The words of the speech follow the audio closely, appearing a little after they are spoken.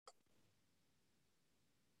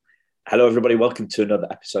Hello, everybody. Welcome to another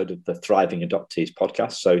episode of the Thriving Adoptees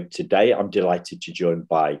podcast. So today I'm delighted to join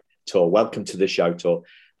by Tor. Welcome to the show, Tor.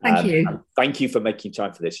 Thank And you. thank you for making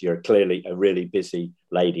time for this. You're clearly a really busy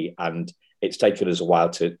lady, and it's taken us a while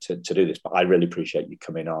to do this, but I really appreciate you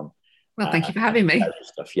coming on. Well, thank you for And having me.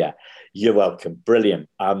 stuff. Yeah, you're welcome. Brilliant.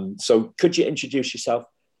 So could you introduce yourself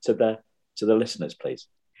to the listeners, please?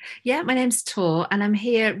 Yeah, my name's Tor, and I'm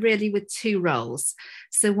here really with two roles.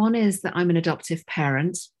 So, one is that I'm an adoptive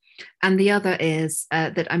parent, and the other is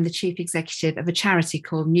that I'm the chief executive of a charity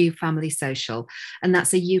called New Family Social, and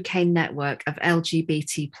that's a UK network of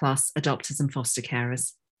LGBT plus adopters and foster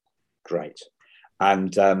carers. Great.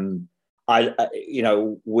 And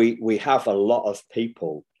we have a lot of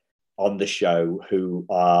people on the show who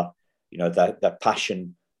are, their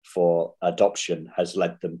passion for adoption has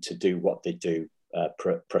led them to do what they do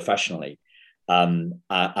professionally, and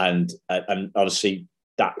obviously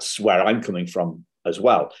that's where I'm coming from as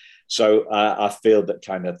well. So I feel that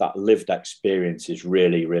kind of that lived experience is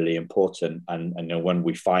really, really important, and when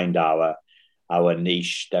we find our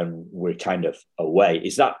niche, then we're kind of away.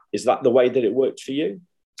 Is that the way that it worked for you?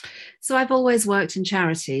 So I've always worked in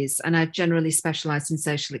charities and I've generally specialised in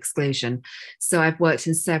social exclusion. So I've worked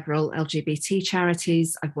in several LGBT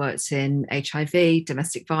charities. I've worked in HIV,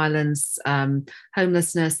 domestic violence,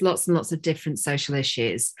 homelessness, lots and lots of different social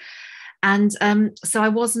issues. And so I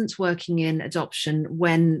wasn't working in adoption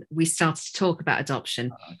when we started to talk about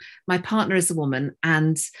adoption. My partner is a woman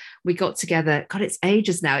and we got together, God, it's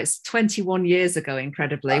ages now. It's 21 years ago,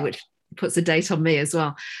 incredibly, Wow. which puts a date on me as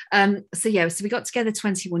well. So we got together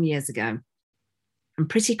 21 years ago. And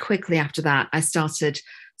pretty quickly after that, I started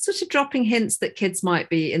sort of dropping hints that kids might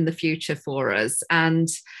be in the future for us. And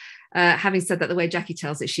having said that, the way Jackie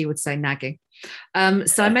tells it, she would say nagging.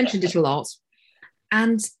 So I mentioned it a lot.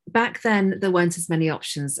 And back then, there weren't as many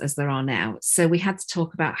options as there are now. So we had to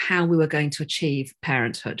talk about how we were going to achieve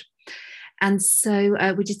parenthood. And so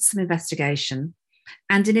we did some investigation.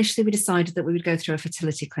 And initially, we decided that we would go through a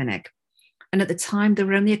fertility clinic. And at the time, there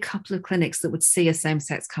were only a couple of clinics that would see a same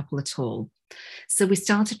sex couple at all. So we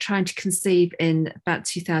started trying to conceive in about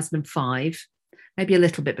 2005, maybe a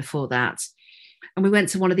little bit before that. And we went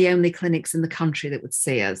to one of the only clinics in the country that would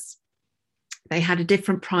see us. They had a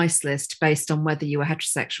different price list based on whether you were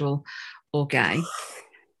heterosexual or gay,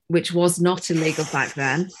 which was not illegal back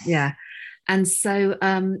then. Yeah. And so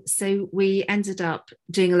we ended up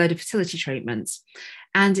doing a load of fertility treatments.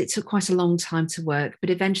 And it took quite a long time to work, but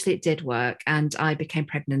eventually it did work. And I became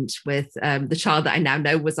pregnant with the child that I now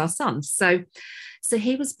know was our son. So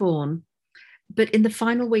he was born. But in the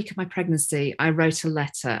final week of my pregnancy, I wrote a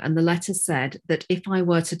letter, and the letter said that if I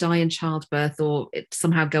were to die in childbirth or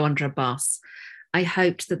somehow go under a bus, I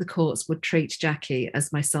hoped that the courts would treat Jackie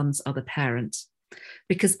as my son's other parent,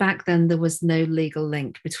 because back then there was no legal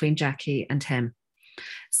link between Jackie and him.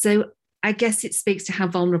 So I guess it speaks to how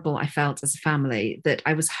vulnerable I felt as a family, that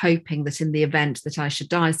I was hoping that in the event that I should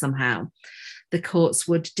die somehow, the courts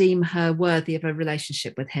would deem her worthy of a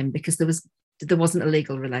relationship with him, because there wasn't a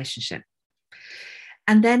legal relationship.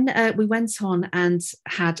 And then we went on and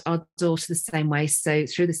had our daughter the same way, so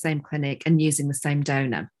through the same clinic and using the same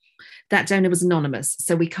donor. That donor was anonymous,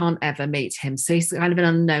 so we can't ever meet him. So he's kind of an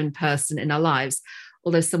unknown person in our lives,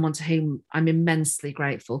 although someone to whom I'm immensely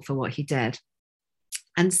grateful for what he did.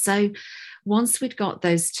 And so once we'd got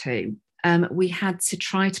those two, we had to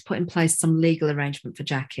try to put in place some legal arrangement for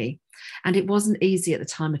Jackie. And it wasn't easy at the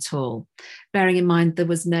time at all. Bearing in mind, there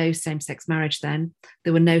was no same-sex marriage then.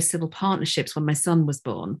 There were no civil partnerships when my son was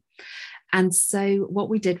born. And so what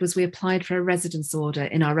we did was we applied for a residence order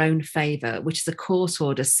in our own favour, which is a court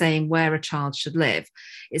order saying where a child should live.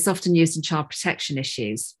 It's often used in child protection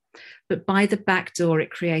issues. But by the back door, it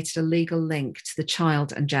created a legal link to the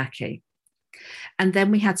child and Jackie. And then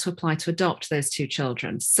we had to apply to adopt those two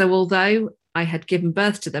children. So although I had given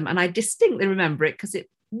birth to them, and I distinctly remember it because it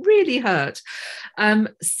really hurt.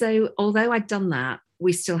 So although I'd done that,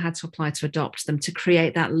 we still had to apply to adopt them to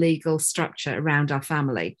create that legal structure around our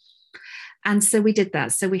family. And so we did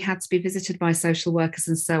that. So we had to be visited by social workers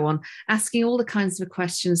and so on, asking all the kinds of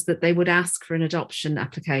questions that they would ask for an adoption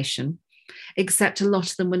application, except a lot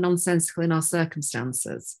of them were nonsensical in our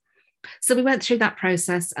circumstances. So we went through that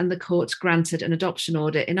process and the court granted an adoption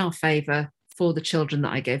order in our favour for the children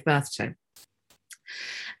that I gave birth to.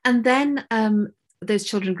 And then those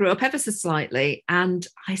children grew up ever so slightly, and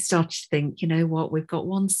I started to think, you know what, we've got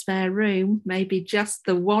one spare room, maybe just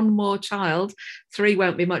the one more child. 3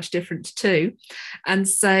 won't be much different to 2. And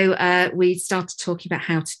so we started talking about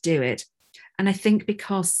how to do it. And I think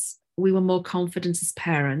because we were more confident as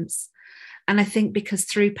parents, and I think because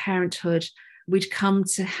through parenthood, we'd come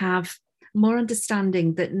to have more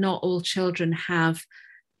understanding that not all children have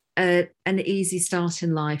an easy start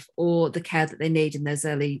in life or the care that they need in those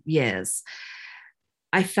early years.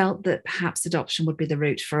 I felt that perhaps adoption would be the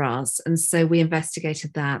route for us. And so we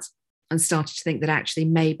investigated that and started to think that actually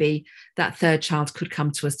maybe that third child could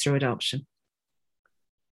come to us through adoption.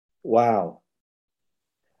 Wow.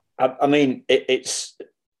 I mean, it's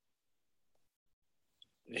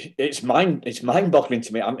mind-boggling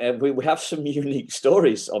to me. I mean, we have some unique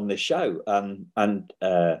stories on this show, and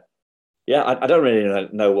yeah, I don't really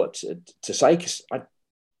know what to say, because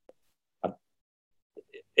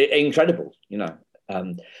incredible, you know,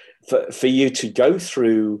 for you to go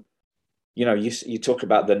through, you know, you talk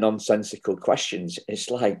about the nonsensical questions.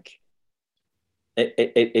 It's like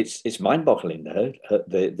it's mind-boggling,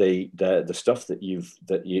 the stuff that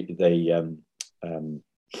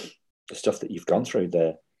the stuff that you've gone through,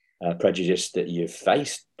 the prejudice that you've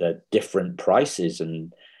faced, the different prices,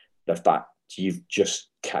 and the fact you've just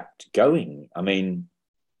kept going. I mean,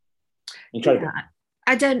 incredible. Yeah.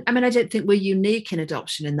 I don't think we're unique in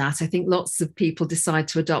adoption in that. I think lots of people decide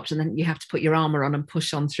to adopt and then you have to put your armor on and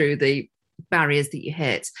push on through the barriers that you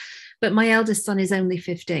hit. But my eldest son is only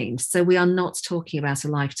 15. So we are not talking about a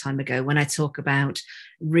lifetime ago when I talk about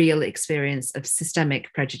real experience of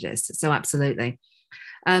systemic prejudice. So absolutely.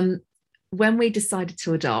 When we decided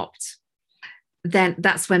to adopt, then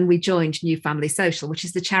that's when we joined New Family Social, which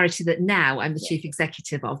is the charity that now I'm the chief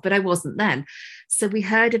executive of, but I wasn't then. So we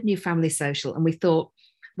heard of New Family Social and we thought,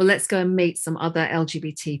 well, let's go and meet some other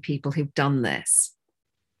LGBT people who've done this.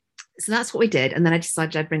 So that's what we did. And then I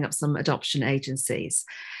decided I'd bring up some adoption agencies.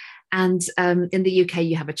 And in the UK,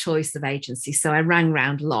 you have a choice of agencies. So I rang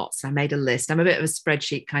round lots. I made a list. I'm a bit of a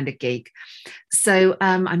spreadsheet kind of geek. So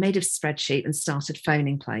I made a spreadsheet and started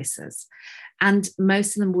phoning places. And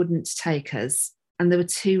most of them wouldn't take us. And there were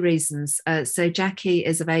two reasons. So Jackie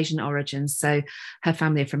is of Asian origin. So her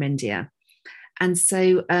family are from India. And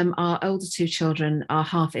so our older two children are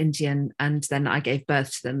half Indian. And then I gave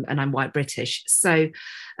birth to them and I'm white British. So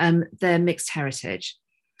they're mixed heritage.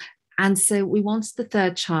 And so we wanted the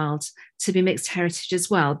third child to be mixed heritage as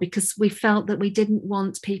well, because we felt that we didn't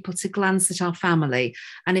want people to glance at our family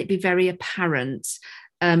and it be very apparent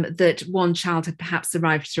that one child had perhaps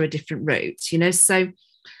arrived through a different route, you know. So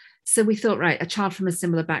we thought, right, a child from a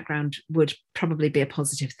similar background would probably be a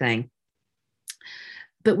positive thing.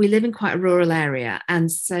 But we live in quite a rural area.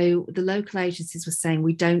 And so the local agencies were saying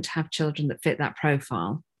we don't have children that fit that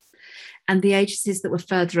profile. And the agencies that were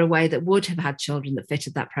further away that would have had children that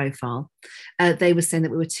fitted that profile, they were saying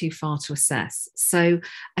that we were too far to assess. So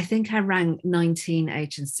I think I rang 19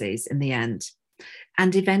 agencies in the end.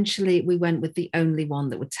 And eventually we went with the only one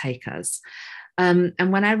that would take us. And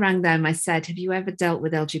when I rang them, I said, have you ever dealt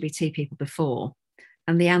with LGBT people before?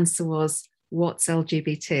 And the answer was, what's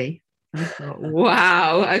LGBT? I thought,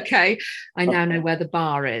 wow, okay. I now know where the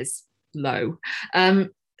bar is, low.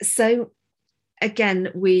 So again,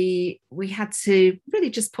 we had to really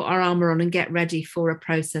just put our armor on and get ready for a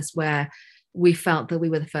process where we felt that we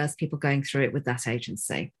were the first people going through it with that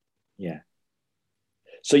agency. Yeah.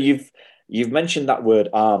 So you've mentioned that word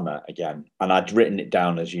armor again, and I'd written it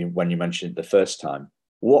down when you mentioned it the first time.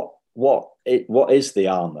 What is the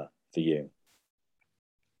armor for you?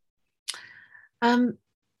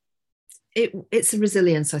 It's a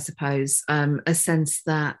resilience, I suppose, a sense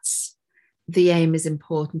that the aim is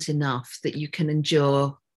important enough that you can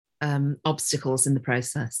endure obstacles in the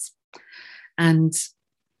process. And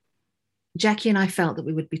Jackie and I felt that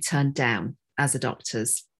we would be turned down as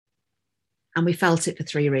adopters. And we felt it for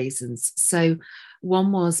three reasons. So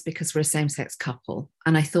one was because we're a same-sex couple.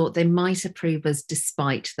 And I thought they might approve us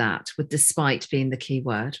despite that, with despite being the key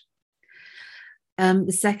word.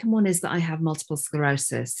 The second one is that I have multiple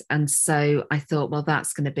sclerosis. And so I thought, well,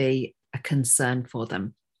 that's going to be a concern for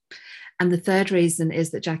them. And the third reason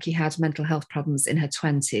is that Jackie had mental health problems in her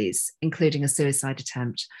 20s, including a suicide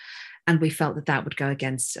attempt. And we felt that that would go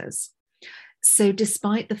against us. So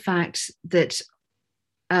despite the fact that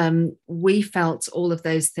we felt all of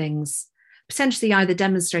those things potentially either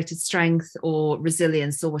demonstrated strength or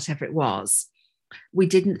resilience or whatever it was, we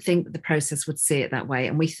didn't think that the process would see it that way.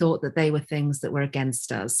 And we thought that they were things that were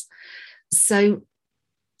against us. So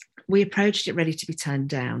we approached it ready to be turned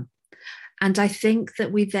down. And I think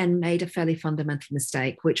that we then made a fairly fundamental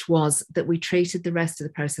mistake, which was that we treated the rest of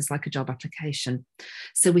the process like a job application.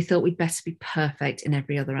 So we thought we'd better be perfect in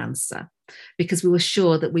every other answer, because we were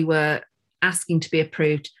sure that we were asking to be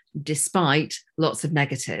approved despite lots of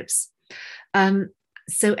negatives.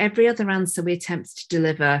 So every other answer we attempted to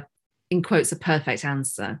deliver, in quotes, a perfect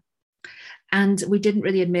answer. And we didn't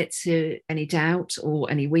really admit to any doubt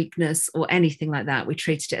or any weakness or anything like that. We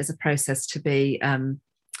treated it as a process to be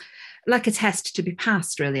like a test to be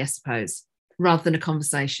passed, really, I suppose, rather than a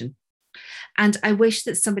conversation. And I wish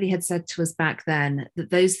that somebody had said to us back then that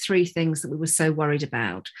those three things that we were so worried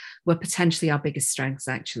about were potentially our biggest strengths,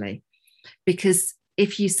 actually. Because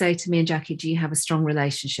if you say to me and Jackie, do you have a strong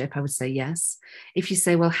relationship? I would say yes. If you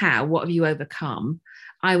say, well, how? What have you overcome?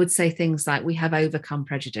 I would say things like, we have overcome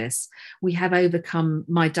prejudice. We have overcome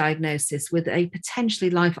my diagnosis with a potentially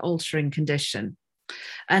life-altering condition,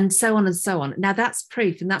 and so on and so on. Now, that's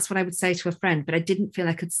proof, and that's what I would say to a friend, but I didn't feel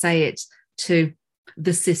I could say it to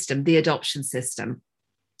the system, the adoption system.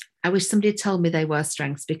 I wish somebody had told me they were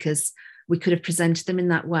strengths, because we could have presented them in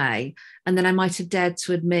that way. And then I might have dared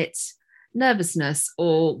to admit nervousness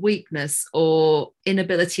or weakness or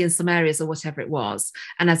inability in some areas or whatever it was.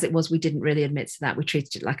 And as it was, we didn't really admit to that. We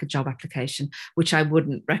treated it like a job application, which I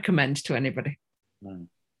wouldn't recommend to anybody. No.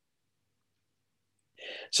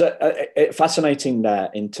 So fascinating there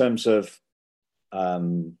in terms of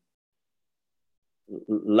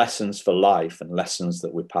lessons for life and lessons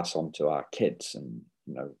that we pass on to our kids. And,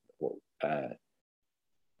 you know,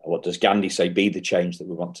 what does Gandhi say? Be the change that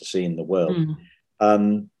we want to see in the world.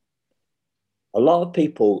 A lot of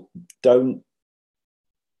people don't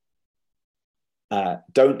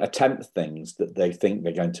attempt things that they think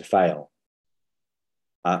they're going to fail.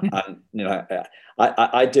 And you know,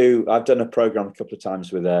 I've done a program a couple of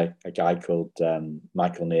times with a guy called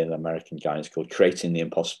Michael Neal, an American guy. It's called Creating the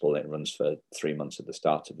Impossible. It runs for 3 months at the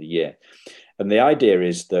start of the year. And the idea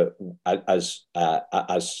is that as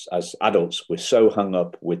adults, we're so hung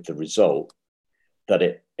up with the result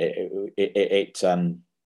that it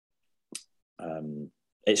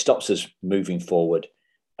stops us moving forward.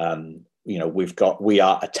 You know, we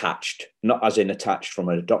are attached, not as in attached from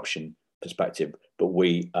an adoption perspective, but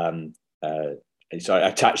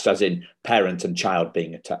attached as in parent and child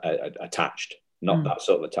being attached, not that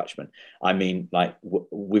sort of attachment. I mean, like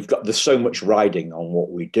there's so much riding on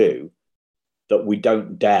what we do that we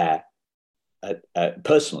don't dare.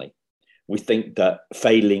 Personally, we think that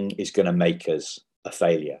failing is going to make us a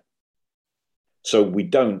failure, so we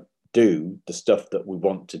don't do the stuff that we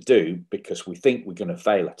want to do because we think we're going to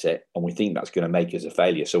fail at it, and we think that's going to make us a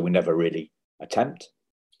failure, so we never really attempt.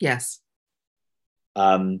 Yes.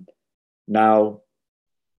 Now,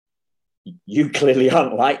 you clearly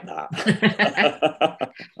aren't like that.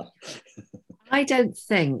 I don't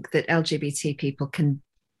think that LGBT people can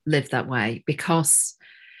live that way, because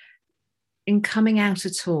in coming out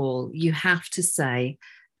at all, you have to say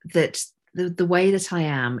that the way that I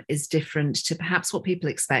am is different to perhaps what people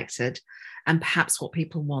expected and perhaps what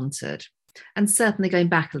people wanted. And certainly going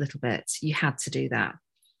back a little bit, you had to do that.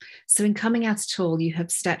 So in coming out at all, you have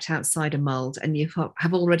stepped outside a mold, and you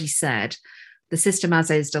have already said, the system as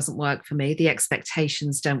is doesn't work for me. The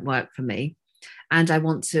expectations don't work for me. And I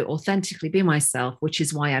want to authentically be myself, which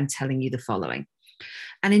is why I'm telling you the following.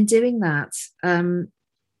 And in doing that,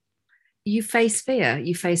 you face fear.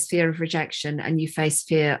 You face fear of rejection, and you face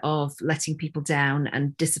fear of letting people down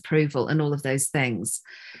and disapproval and all of those things.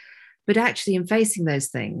 But actually, in facing those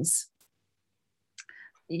things,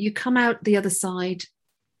 you come out the other side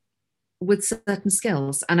with certain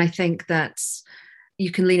skills. And I think that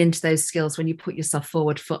you can lean into those skills when you put yourself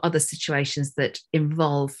forward for other situations that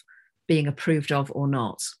involve being approved of or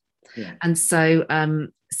not. Yeah. And so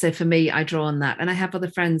for me, I draw on that. And I have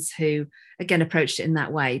other friends who, again, approached it in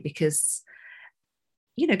that way, because,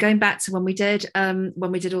 you know, going back to when we did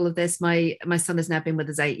all of this, my son has now been with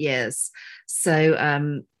us 8 years.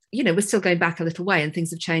 So, you know, we're still going back a little way, and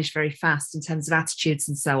things have changed very fast in terms of attitudes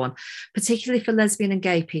and so on, particularly for lesbian and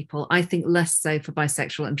gay people. I think less so for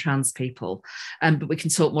bisexual and trans people. But we can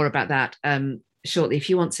talk more about that shortly if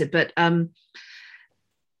you want to. But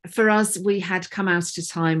for us, we had come out at a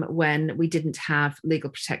time when we didn't have legal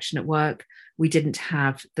protection at work. We didn't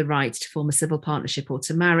have the right to form a civil partnership or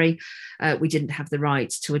to marry. We didn't have the right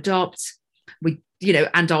to adopt. We, you know,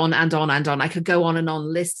 and on and on and on. I could go on and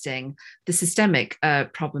on listing the systemic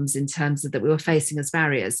problems in terms of that we were facing as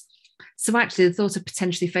barriers. So actually, the thought of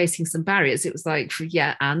potentially facing some barriers, it was like,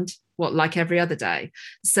 yeah, and what, like every other day.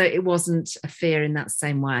 So it wasn't a fear in that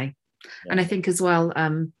same way. Yeah. And I think as well,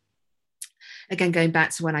 again, going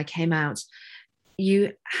back to when I came out,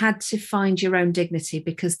 you had to find your own dignity,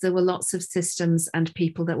 because there were lots of systems and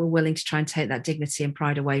people that were willing to try and take that dignity and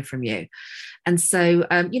pride away from you. And so,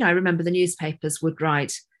 you know, I remember the newspapers would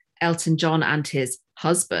write Elton John and his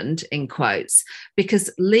husband in quotes,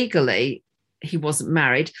 because legally he wasn't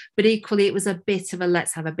married, but equally it was a bit of a,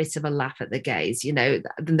 let's have a bit of a laugh at the gays, you know,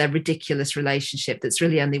 their ridiculous relationship that's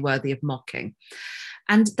really only worthy of mocking.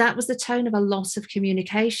 And that was the tone of a lot of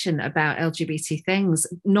communication about LGBT things,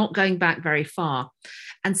 not going back very far.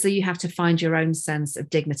 And so you have to find your own sense of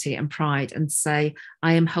dignity and pride and say,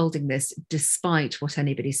 I am holding this despite what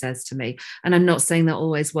anybody says to me. And I'm not saying that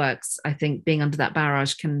always works. I think being under that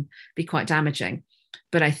barrage can be quite damaging.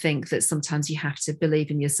 But I think that sometimes you have to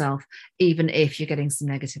believe in yourself, even if you're getting some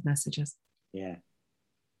negative messages. Yeah.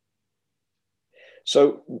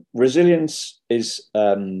 So resilience is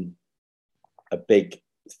a big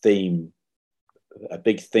theme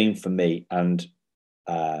for me, and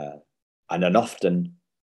then often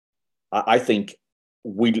I think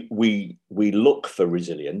we look for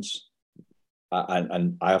resilience,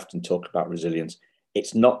 and I often talk about resilience.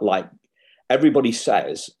 It's not like everybody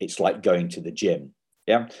says it's like going to the gym.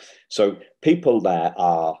 Yeah. So people there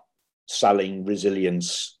are selling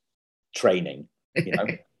resilience training,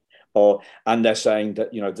 and they're saying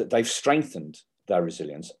that, that they've strengthened their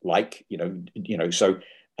resilience. So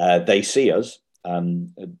they see us,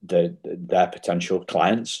 their potential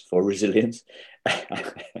clients for resilience,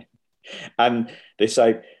 and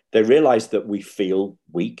they realize that we feel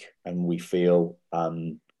weak and we feel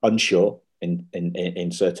unsure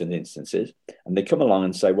in certain instances, and they come along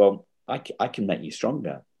and say, well, I can make you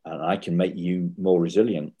stronger and I can make you more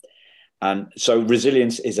resilient. And so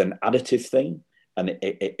resilience is an additive thing, and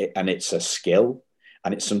it's a skill,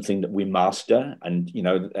 and it's something that we master, and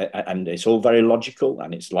and it's all very logical,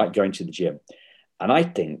 and it's like going to the gym. And I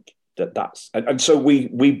think and so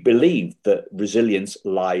we believe that resilience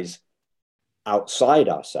lies outside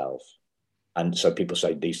ourselves. And so people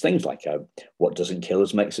say these things like, what doesn't kill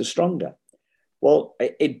us makes us stronger. Well,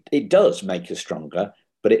 it does make us stronger,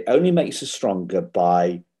 but it only makes us stronger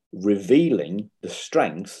by revealing the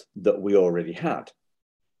strength that we already had.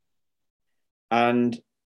 And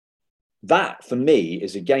that, for me,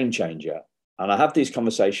 is a game changer. And I have these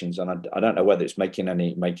conversations, and I don't know whether it's making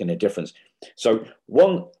a difference. So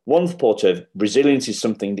one thought of resilience is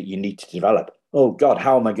something that you need to develop. Oh God,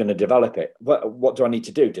 how am I going to develop it? What do I need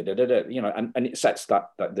to do? And it sets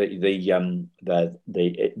that the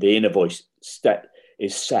inner voice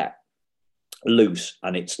is set loose,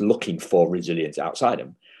 and it's looking for resilience outside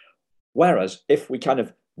him. Whereas if we kind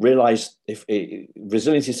of realize,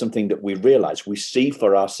 resilience is something that we realize, we see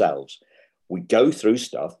for ourselves, we go through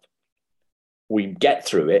stuff, we get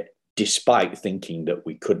through it despite thinking that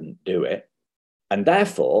we couldn't do it, and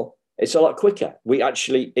therefore it's a lot quicker. We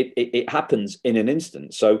actually, it happens in an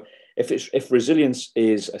instant. So if resilience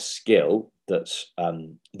is a skill that's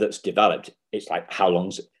developed, it's like, how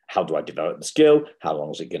do I develop the skill? How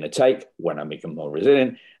long is it going to take? When I become more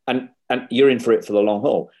resilient? And you're in for it for the long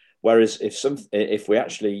haul. Whereas if we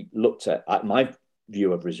actually looked at my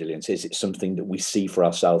view of resilience, is it's something that we see for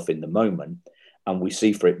ourselves in the moment, and we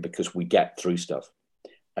see for it because we get through stuff.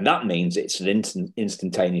 And that means it's an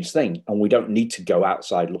instantaneous thing, and we don't need to go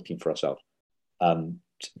outside looking for ourselves.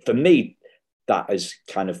 For me, that is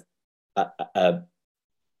kind of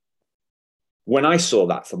when I saw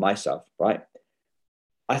that for myself, right?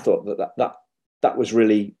 I thought that was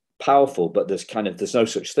really powerful, but there's no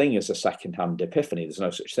such thing as a secondhand epiphany. There's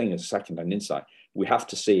no such thing as a secondhand insight. We have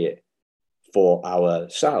to see it for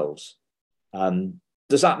ourselves.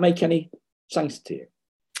 Does that make any sense to you?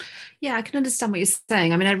 Yeah, I can understand what you're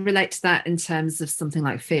saying. I mean, I relate to that in terms of something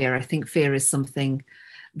like fear. I think fear is something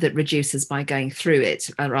that reduces by going through it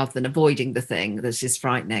rather than avoiding the thing that's just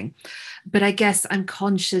frightening. But I guess I'm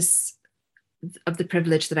conscious of the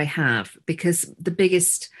privilege that I have, because the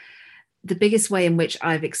biggest way in which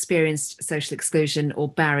I've experienced social exclusion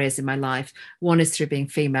or barriers in my life, one is through being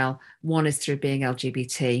female, one is through being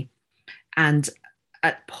LGBT. And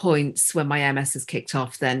at points when my MS has kicked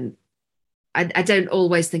off, then I don't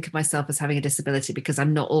always think of myself as having a disability, because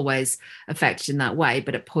I'm not always affected in that way,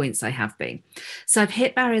 but at points I have been. So I've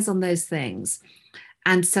hit barriers on those things.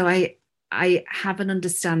 And so I have an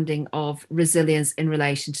understanding of resilience in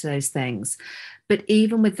relation to those things. But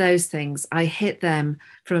even with those things, I hit them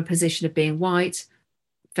from a position of being white,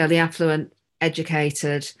 fairly affluent,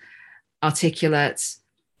 educated, articulate,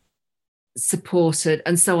 supported,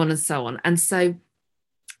 and so on and so on. And so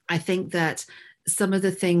I think that some of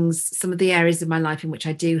the areas of my life in which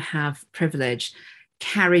I do have privilege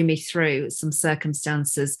carry me through some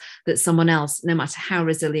circumstances that someone else, no matter how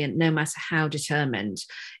resilient, no matter how determined,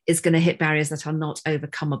 is going to hit barriers that are not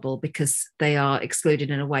overcomable because they are excluded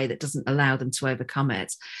in a way that doesn't allow them to overcome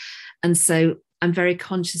it. And so I'm very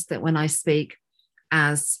conscious that when I speak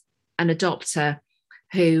as an adopter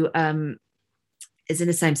who is in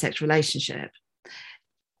a same-sex relationship,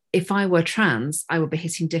 if I were trans, I would be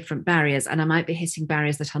hitting different barriers, and I might be hitting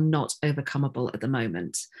barriers that are not overcomable at the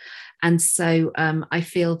moment. And so I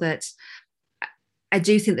feel that I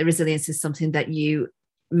do think that resilience is something that you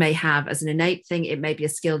may have as an innate thing. It may be a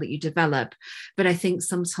skill that you develop, but I think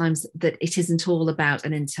sometimes that it isn't all about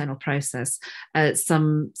an internal process.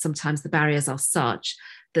 Sometimes the barriers are such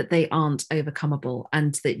that they aren't overcomable,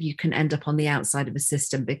 and that you can end up on the outside of a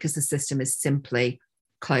system because the system is simply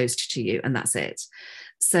closed to you, and that's it.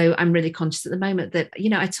 So I'm really conscious at the moment that,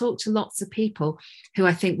 I talk to lots of people who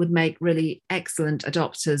I think would make really excellent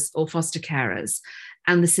adopters or foster carers,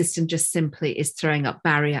 and the system just simply is throwing up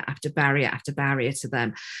barrier after barrier after barrier to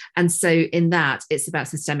them. And so in that, it's about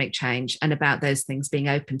systemic change and about those things being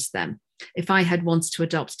open to them. If I had wanted to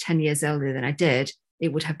adopt 10 years earlier than I did,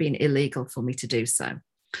 it would have been illegal for me to do so.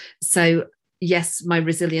 So yes, my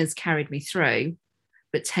resilience carried me through,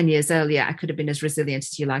 but 10 years earlier, I could have been as resilient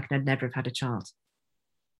as you like, and I'd never have had a child.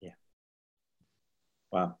 Yeah.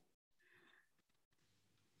 Wow.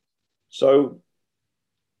 So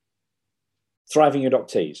Thriving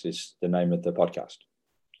Adoptees is the name of the podcast.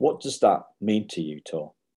 What does that mean to you,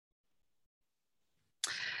 Tor?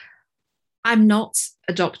 I'm not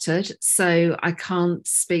adopted, so I can't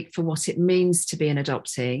speak for what it means to be an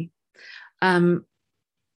adoptee.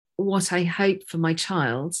 What I hope for my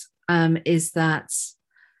child is that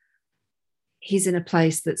he's in a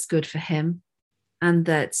place that's good for him, and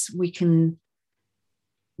that we can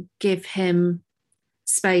give him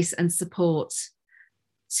space and support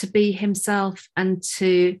to be himself and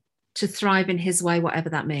to thrive in his way, whatever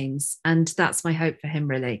that means. And that's my hope for him,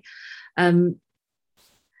 really. The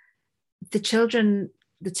two children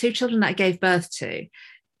that I gave birth to,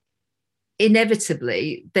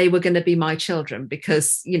 inevitably they were going to be my children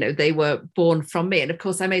because, they were born from me. And of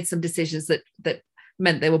course I made some decisions that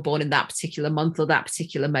meant they were born in that particular month or that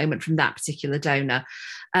particular moment from that particular donor.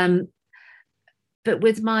 But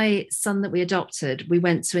with my son that we adopted, we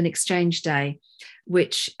went to an exchange day,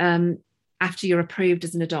 which after you're approved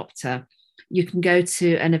as an adopter, you can go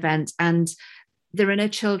to an event, and there are no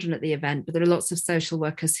children at the event, but there are lots of social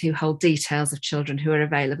workers who hold details of children who are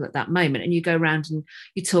available at that moment. And you go around and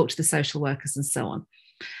you talk to the social workers and so on.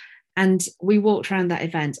 And we walked around that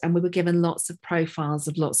event and we were given lots of profiles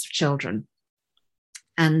of lots of children.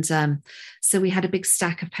 And so we had a big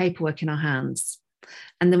stack of paperwork in our hands.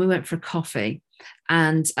 And then we went for a coffee.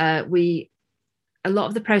 And a lot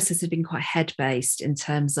of the process had been quite head-based in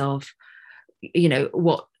terms of,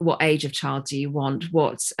 what age of child do you want?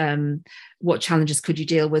 What challenges could you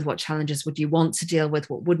deal with? What challenges would you want to deal with?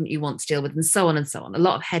 What wouldn't you want to deal with? And so on and so on. A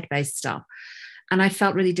lot of head-based stuff. And I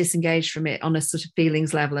felt really disengaged from it on a sort of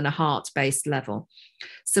feelings level and a heart-based level.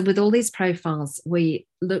 So with all these profiles, we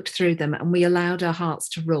looked through them and we allowed our hearts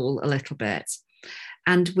to rule a little bit.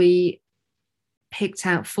 And we picked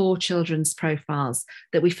out 4 children's profiles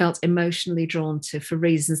that we felt emotionally drawn to for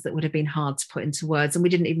reasons that would have been hard to put into words. And we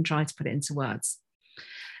didn't even try to put it into words.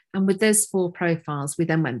 And with those 4 profiles, we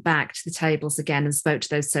then went back to the tables again and spoke to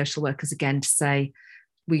those social workers again to say,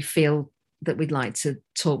 we feel that we'd like to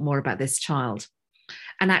talk more about this child.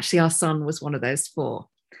 And actually our son was one of those 4.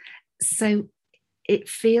 So it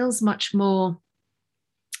feels much more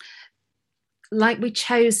like we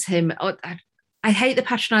chose him. I hate the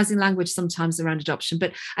patronizing language sometimes around adoption,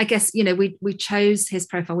 but I guess, we chose his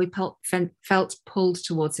profile. We felt pulled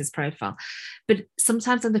towards his profile. But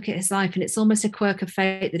sometimes I look at his life and it's almost a quirk of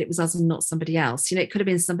fate that it was us and not somebody else. It could have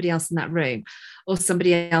been somebody else in that room or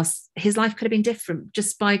somebody else. His life could have been different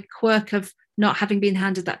just by quirk of not having been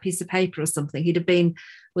handed that piece of paper or something. He'd have been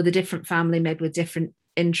with a different family, maybe with different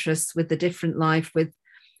interests, with a different life, with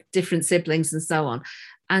different siblings and so on.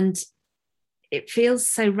 And it feels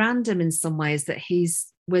so random in some ways that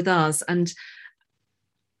he's with us. And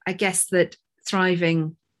I guess that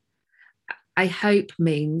thriving, I hope,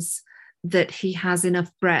 means that he has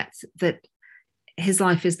enough breadth that his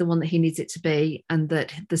life is the one that he needs it to be, and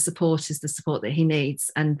that the support is the support that he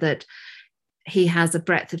needs, and that he has a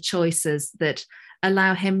breadth of choices that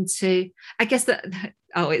allow him to, I guess that,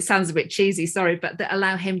 it sounds a bit cheesy, sorry, but that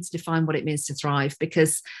allow him to define what it means to thrive,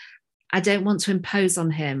 because I don't want to impose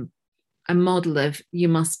on him a model of you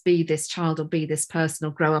must be this child or be this person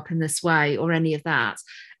or grow up in this way or any of that.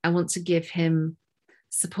 I want to give him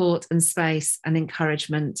support and space and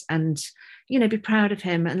encouragement and, be proud of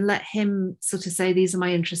him and let him sort of say, these are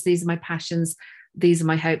my interests, these are my passions, these are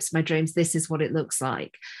my hopes, my dreams, this is what it looks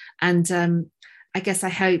like. And I guess I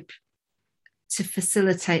hope to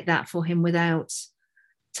facilitate that for him without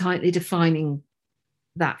tightly defining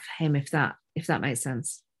that for him, if that makes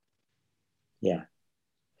sense. Yeah.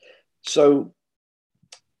 So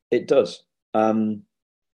it does.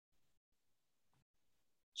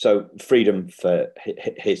 So freedom for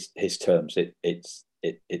his terms. It's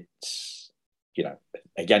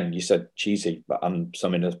again, you said cheesy, but I'm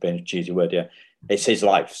summing as being a cheesy word. Yeah, it's his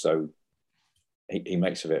life, so he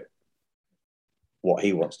makes of it what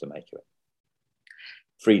he wants to make of it.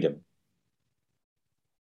 Freedom.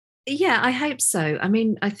 Yeah, I hope so. I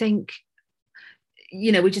mean, I think,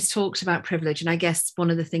 we just talked about privilege, and I guess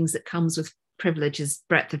one of the things that comes with privilege is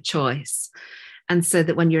breadth of choice. And so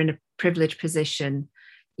that when you're in a privileged position,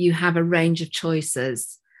 you have a range of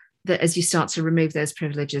choices that as you start to remove those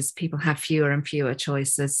privileges, people have fewer and fewer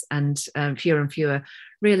choices and fewer and fewer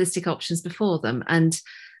realistic options before them. And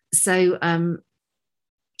so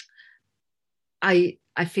I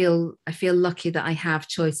feel lucky that I have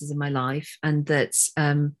choices in my life, and that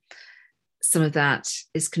some of that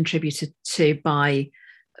is contributed to by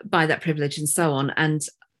that privilege and so on. And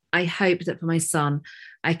I hope that for my son,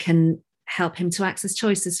 I can help him to access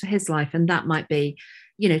choices for his life. And that might be,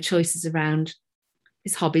 choices around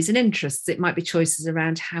his hobbies and interests. It might be choices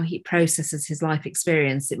around how he processes his life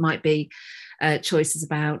experience. It might be choices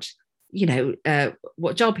about,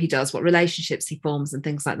 what job he does, what relationships he forms and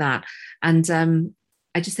things like that. And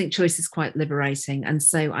I just think choice is quite liberating. And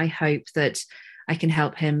so I hope that I can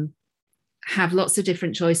help him have lots of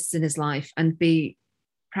different choices in his life and be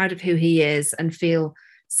proud of who he is and feel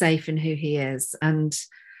safe in who he is. And,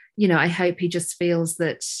 I hope he just feels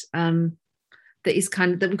that that he's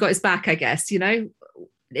that we've got his back, I guess, in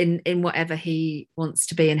whatever he wants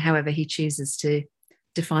to be and however he chooses to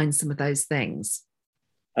define some of those things.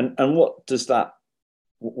 And what does that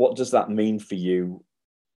mean for you,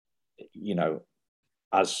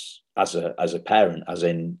 as a parent, as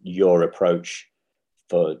in your approach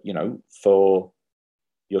for your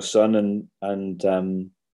son and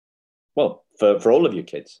for all of your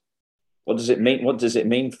kids? What does it mean? What does it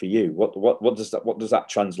mean for you? What does that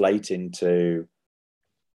translate into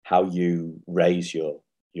how you raise your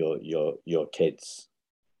kids?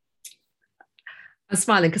 I'm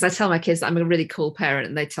smiling because I tell my kids that I'm a really cool parent,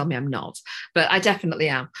 and they tell me I'm not, but I definitely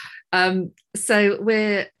am. So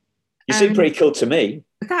you seem pretty cool to me.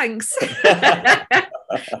 Thanks.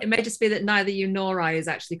 It may just be that neither you nor I is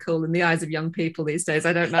actually cool in the eyes of young people these days.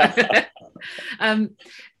 I don't know.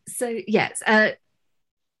 So yes,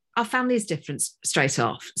 our family is different straight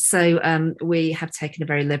off. So we have taken a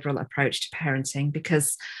very liberal approach to parenting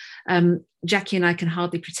because Jackie and I can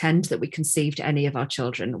hardly pretend that we conceived any of our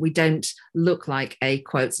children. We don't look like a,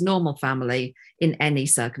 quotes, normal family in any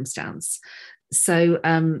circumstance. So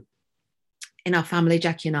in our family,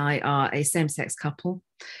 Jackie and I are a same-sex couple.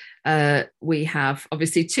 We have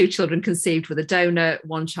obviously 2 children conceived with a donor,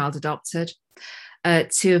 1 child adopted.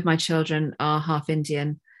 2 of my children are half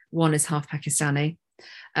Indian, 1 is half Pakistani.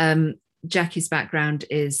 Jackie's background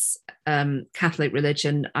is Catholic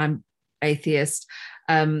religion. I'm atheist.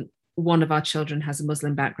 One of our children has a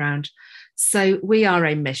Muslim background. So we are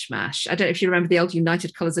a mishmash. I don't know if you remember the old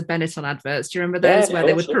United Colours of Benetton adverts. Do you remember those where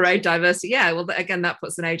they would parade diversity? Yeah, well, again, that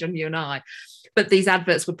puts an age on you and I. But these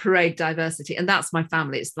adverts would parade diversity. And that's my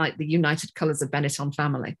family. It's like the United Colours of Benetton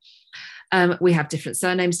family. We have different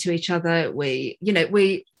surnames to each other. We're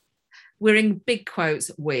in big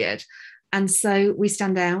quotes, weird. And so we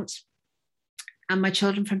stand out. And my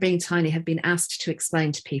children from being tiny have been asked to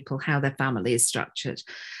explain to people how their family is structured.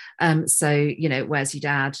 So, where's your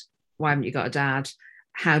dad? Why haven't you got a dad?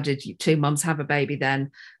 How did 2 mums have a baby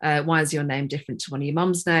then? Why is your name different to one of your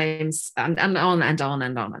mum's names? And on and on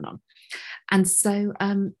and on and on. And so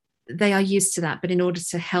they are used to that. But in order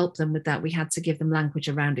to help them with that, we had to give them language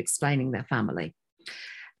around explaining their family.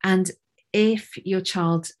 And if your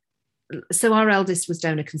child, so our eldest was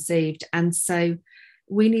donor conceived. And so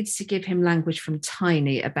we needed to give him language from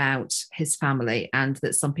tiny about his family, and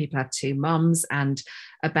that some people have 2 mums, and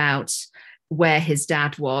about where his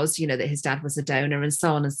dad was, that his dad was a donor, and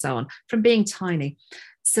so on from being tiny.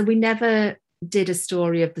 So we never did a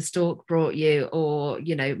story of the stork brought you, or,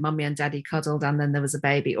 mummy and daddy cuddled and then there was a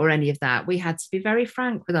baby, or any of that. We had to be very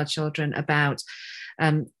frank with our children about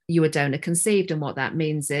you were donor conceived, and what that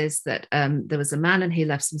means is that there was a man and he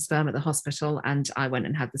left some sperm at the hospital, and I went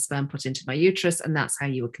and had the sperm put into my uterus, and that's how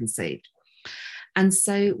you were conceived. And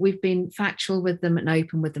so we've been factual with them and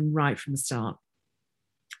open with them right from the start.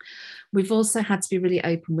 We've also had to be really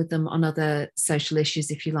open with them on other social issues,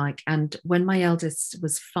 if you like. And when my eldest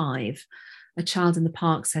was 5, a child in the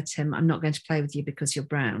park said to him, "I'm not going to play with you because you're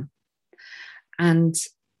brown." And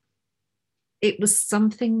it was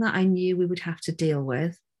something that I knew we would have to deal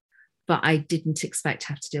with, but I didn't expect to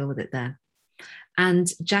have to deal with it then. And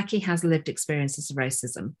Jackie has lived experiences of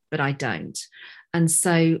racism, but I don't. And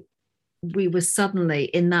so we were suddenly,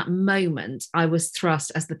 in that moment, I was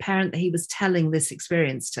thrust as the parent that he was telling this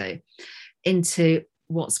experience to, into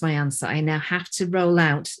what's my answer? I now have to roll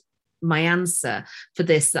out my answer for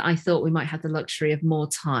this, that I thought we might have the luxury of more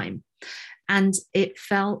time. And it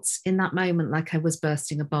felt in that moment like I was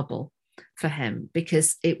bursting a bubble for him,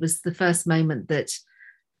 because it was the first moment that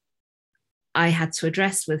I had to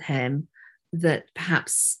address with him that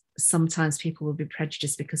perhaps sometimes people will be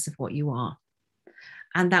prejudiced because of what you are.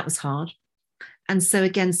 And that was hard. And so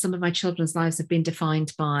again, some of my children's lives have been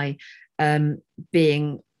defined by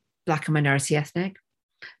being Black and minority ethnic.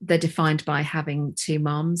 They're defined by having two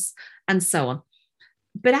moms and so on.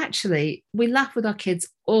 But actually, we laugh with our kids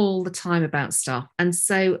all the time about stuff. And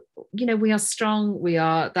so, we are strong. We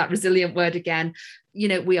are that resilient word again.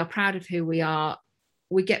 We are proud of who we are.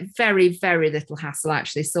 We get very, very little hassle,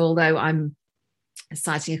 actually. So although I'm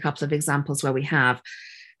citing a couple of examples where we have,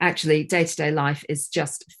 actually day-to-day life is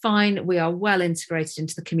just fine. We are well integrated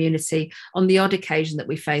into the community. On the odd occasion that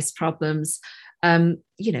we face problems,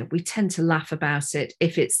 we tend to laugh about it.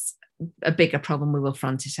 If it's a bigger problem, we will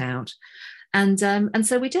front it out. And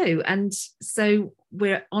so we do. And so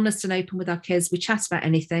we're honest and open with our kids. We chat about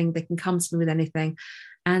anything. They can come to me with anything.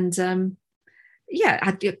 And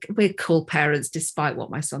we're cool parents, despite what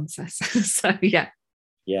my son says. So, yeah.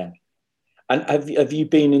 Yeah. And have you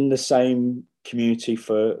been in the same community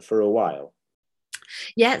for a while?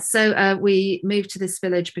 Yeah. So we moved to this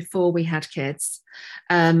village before we had kids.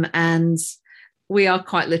 And we are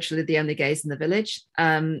quite literally the only gays in the village.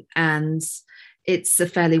 And it's a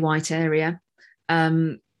fairly white area.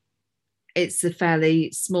 It's a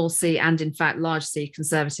fairly small C and, in fact, large C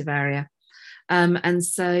conservative area. And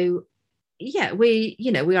so, yeah, we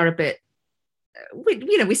are a bit,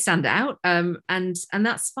 we stand out, and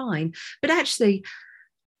that's fine. But actually,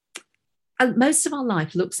 most of our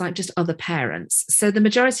life looks like just other parents. So the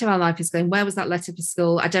majority of our life is going, where was that letter for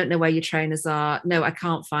school? I don't know where your trainers are. No, I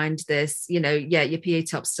can't find this. Your PE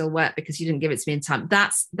top's still wet because you didn't give it to me in time.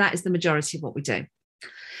 That is the majority of what we do.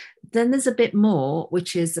 Then there's a bit more,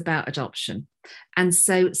 which is about adoption. And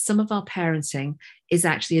so some of our parenting is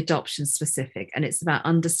actually adoption specific. And it's about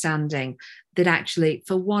understanding that actually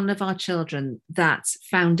for one of our children, that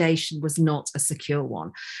foundation was not a secure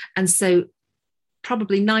one. And so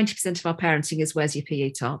probably 90% of our parenting is, where's your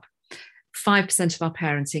PE top? 5% of our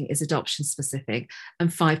parenting is adoption specific,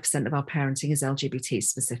 and 5% of our parenting is LGBT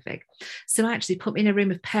specific. So actually put me in a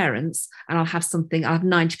room of parents and I'll have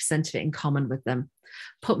 90% of it in common with them.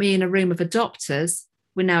 Put me in a room of adopters,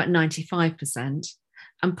 we're now at 95%,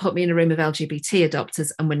 and put me in a room of LGBT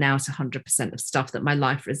adopters and we're now at 100% of stuff that my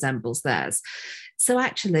life resembles theirs. So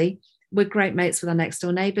actually we're great mates with our next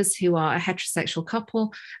door neighbours who are a heterosexual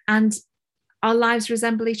couple, and our lives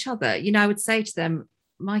resemble each other. I would say to them,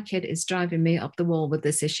 my kid is driving me up the wall with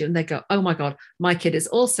this issue. And they go, oh my God, my kid is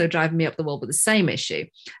also driving me up the wall with the same issue.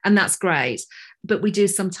 And that's great. But we do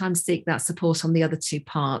sometimes seek that support on the other two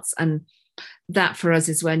parts. And that for us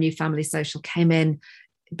is where New Family Social came in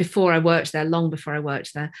long before I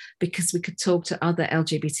worked there, because we could talk to other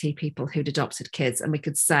LGBT people who'd adopted kids and we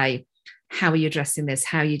could say, how are you addressing this?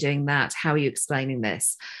 How are you doing that? How are you explaining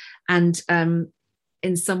this? And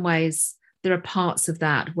in some ways, there are parts of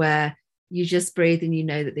that where you just breathe and you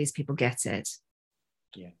know that these people get it.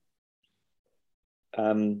 Yeah.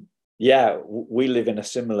 We live in a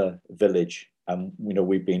similar village, and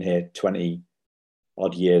we've been here 20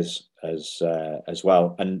 odd years as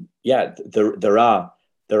well. And yeah, there are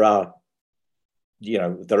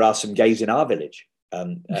some gays in our village.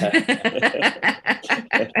 And do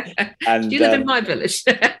you live in my village?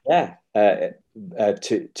 Yeah,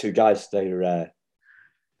 two guys. They're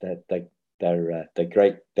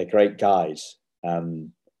great. They're great guys.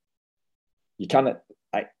 You kind of.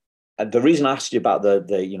 The reason I asked you about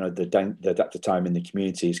the time in the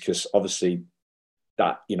community is because obviously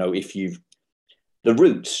that if you've the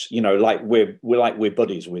roots, like we're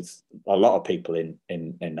buddies with a lot of people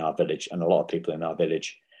in our village, and a lot of people in our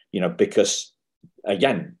village, because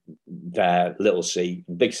again they're little C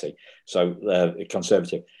and big C, so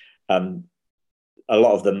conservative. A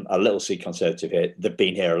lot of them are little C conservative here. They've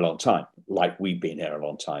been here a long time, like we've been here a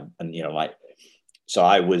long time. And, so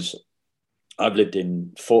I've lived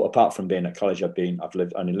in four, apart from being at college, I've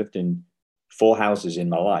only lived in 4 houses in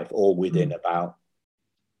my life, all within about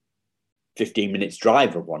 15 minutes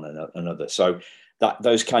drive of one another. So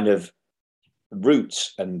those kind of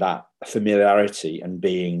roots and that familiarity and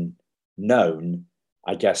being known,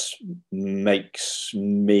 I guess, makes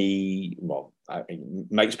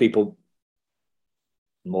people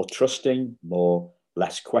more trusting,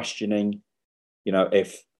 less questioning, there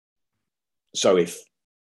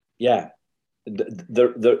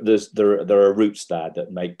are roots there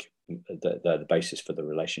that make the basis for the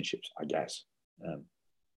relationships, I guess.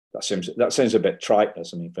 That seems a bit trite,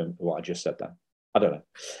 doesn't it, from what I just said then? I don't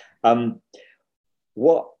know.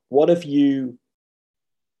 What have you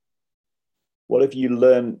what have you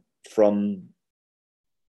learned from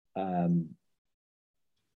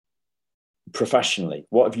professionally?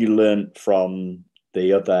 What have you learned from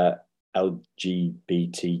the other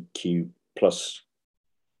LGBTQ plus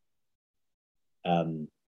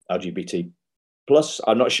LGBT plus?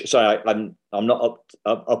 I'm not sure. Sorry, I'm not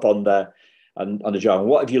up on the jargon.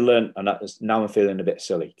 What have you learned? And now I'm feeling a bit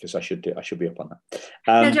silly because I should be up on that.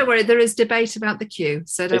 No, don't worry. There is debate about the Q,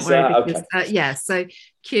 so don't worry. Because, okay. So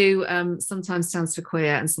Q sometimes stands for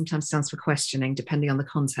queer and sometimes stands for questioning, depending on the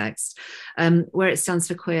context. Where it stands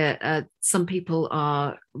for queer, some people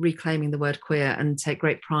are reclaiming the word queer and take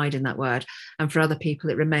great pride in that word, and for other people,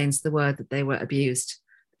 it remains the word that they were abused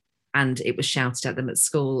and it was shouted at them at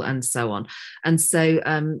school and so on. And so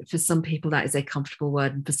for some people, that is a comfortable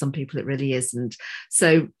word, and for some people, it really isn't.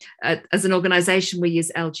 So as an organisation, we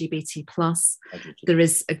use LGBT plus. There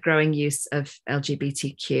is a growing use of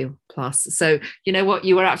LGBTQ plus. So you know what?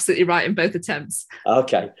 You were absolutely right in both attempts.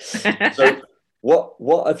 Okay. So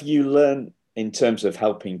what have you learned in terms of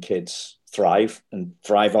helping kids thrive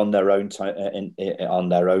on their own on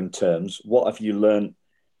their own terms? What have you learned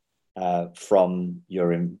from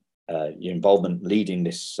your involvement leading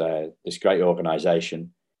this great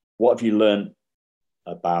organisation? What have you learned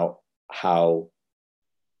about how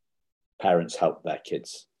parents help their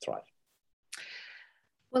kids thrive?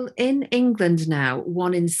 Well, in England now,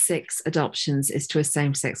 1 in 6 adoptions is to a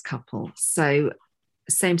same-sex couple. So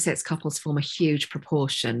same-sex couples form a huge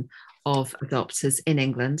proportion of adopters in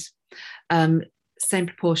England. Same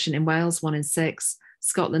proportion in Wales, 1 in 6.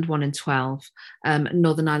 Scotland, 1 in 12,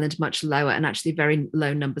 Northern Ireland, much lower, and actually very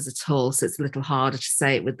low numbers at all. So it's a little harder to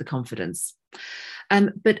say it with the confidence.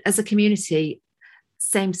 But as a community,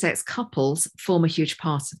 same-sex couples form a huge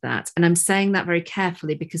part of that. And I'm saying that very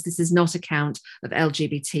carefully because this is not a count of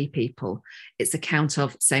LGBT people. It's a count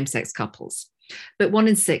of same-sex couples, but 1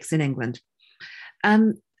 in 6 in England.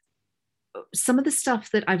 Some of the stuff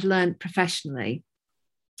that I've learned professionally,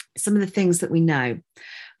 some of the things that we know,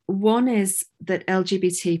 one is that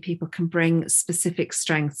LGBT people can bring specific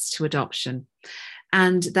strengths to adoption.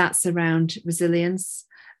 And that's around resilience,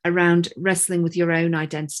 around wrestling with your own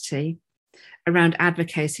identity, around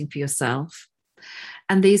advocating for yourself.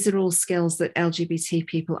 And these are all skills that LGBT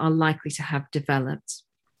people are likely to have developed.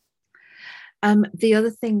 The other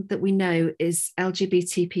thing that we know is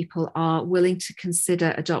LGBT people are willing to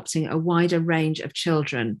consider adopting a wider range of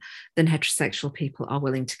children than heterosexual people are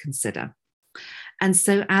willing to consider. And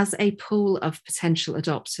so as a pool of potential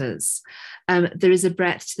adopters, there is a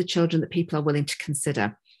breadth to the children that people are willing to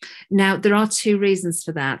consider. Now, there are 2 reasons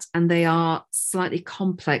for that, and they are slightly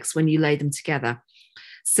complex when you lay them together.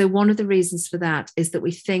 So one of the reasons for that is that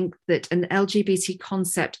we think that an LGBT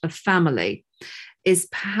concept of family is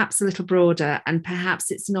perhaps a little broader, and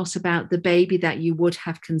perhaps it's not about the baby that you would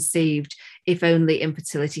have conceived if only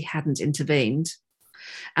infertility hadn't intervened.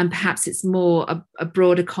 And perhaps it's more a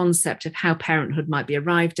broader concept of how parenthood might be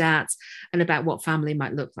arrived at and about what family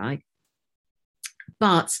might look like.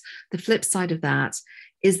 But the flip side of that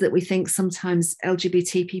is that we think sometimes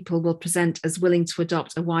LGBT people will present as willing to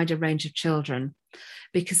adopt a wider range of children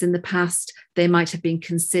because in the past they might have been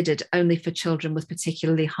considered only for children with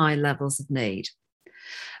particularly high levels of need.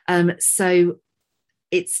 So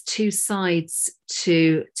it's 2 sides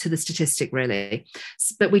to the statistic, really.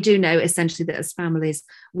 But we do know essentially that as families,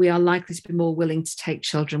 we are likely to be more willing to take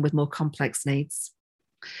children with more complex needs.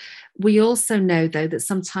 We also know, though, that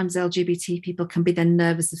sometimes LGBT people can be then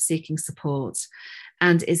nervous of seeking support,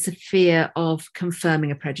 and it's a fear of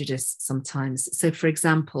confirming a prejudice sometimes. So, for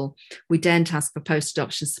example, we daren't ask for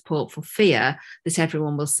post-adoption support for fear that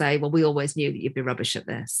everyone will say, well, we always knew that you'd be rubbish at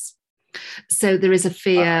this. So there is a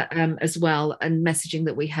fear as well, and messaging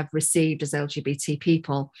that we have received as LGBT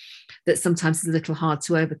people that sometimes is a little hard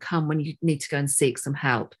to overcome when you need to go and seek some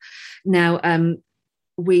help. Now,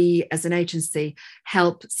 we as an agency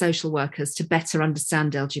help social workers to better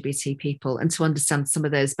understand LGBT people and to understand some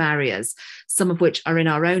of those barriers, some of which are in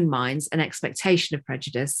our own minds an expectation of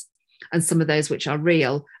prejudice, and some of those which are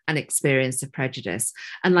real, an experience of prejudice.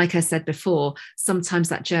 And like I said before, sometimes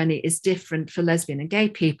that journey is different for lesbian and gay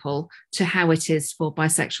people to how it is for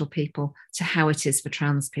bisexual people, to how it is for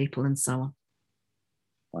trans people, and so on.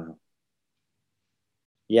 Wow.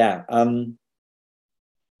 Yeah.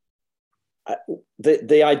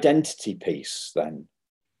 The identity piece then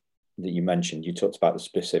that you mentioned, you talked about the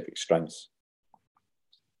specific strengths.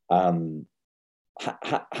 How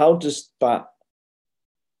does that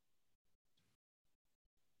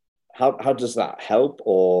how does that help,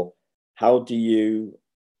 or how do you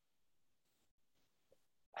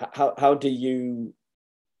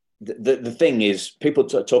the thing is, people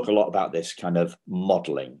talk a lot about this kind of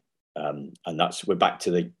modeling And we're back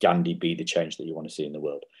to the Gandhi, be the change that you want to see in the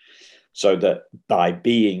world. So that by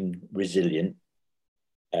being resilient,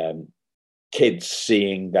 kids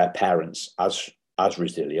seeing their parents as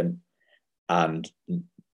resilient, and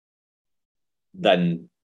then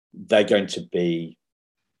they're going to be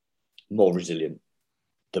more resilient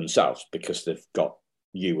themselves because they've got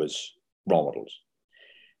you as role models.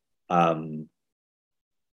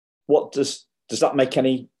 What does that make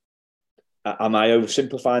any? Am I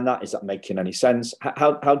oversimplifying that? Is that making any sense?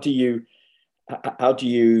 How do you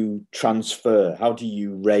transfer? How do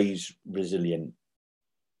you raise resilient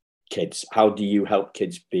kids? How do you help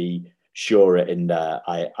kids be sure in their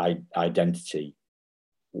identity?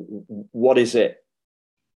 What is it?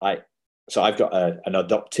 So I've got an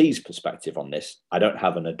adoptee's perspective on this. I don't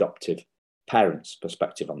have an adoptive parent's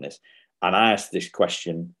perspective on this. And I ask this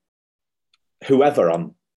question, whoever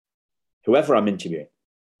I'm interviewing,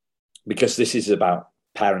 because this is about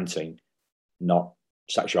parenting, not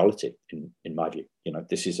sexuality, in my view.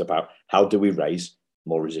 This is about how do we raise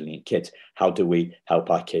more resilient kids? How do we help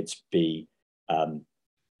our kids be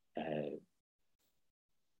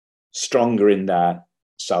stronger in their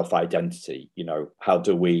self-identity? How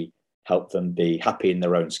do we help them be happy in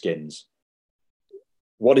their own skins?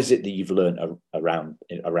 What is it that you've learned around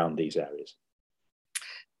these areas?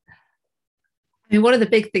 I mean, one of the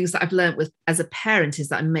big things that I've learned as a parent is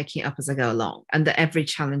that I'm making it up as I go along, and that every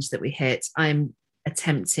challenge that we hit, I'm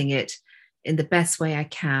attempting it in the best way I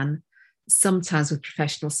can, sometimes with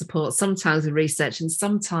professional support, sometimes with research, and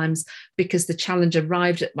sometimes because the challenge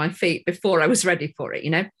arrived at my feet before I was ready for it,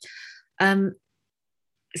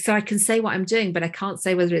 So I can say what I'm doing, but I can't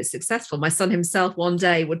say whether it's successful. My son himself one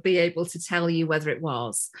day would be able to tell you whether it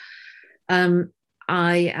was.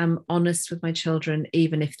 I am honest with my children,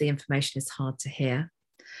 even if the information is hard to hear.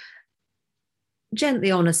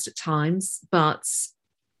 Gently honest at times, but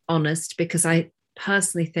honest, because I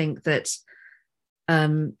personally think that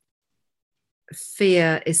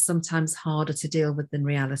fear is sometimes harder to deal with than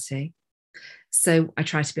reality. So I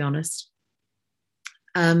try to be honest.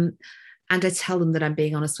 And I tell them that I'm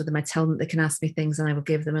being honest with them. I tell them they can ask me things and I will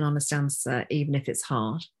give them an honest answer, even if it's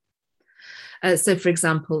hard. So, for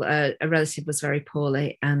example, a relative was very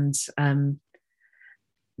poorly, and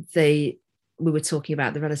we were talking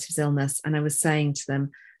about the relative's illness, and I was saying to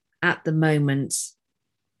them, at the moment,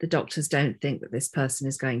 the doctors don't think that this person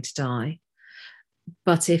is going to die.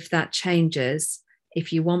 But if that changes,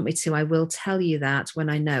 if you want me to, I will tell you that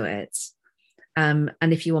when I know it. And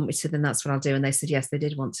if you want me to, then that's what I'll do. And they said, yes, they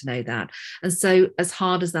did want to know that. And so as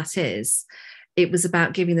hard as that is, it was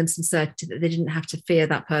about giving them some certainty that they didn't have to fear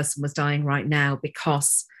that person was dying right now,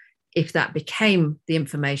 because if that became the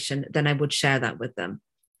information, then I would share that with them.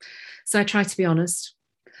 So I try to be honest.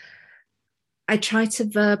 I try to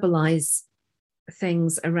verbalize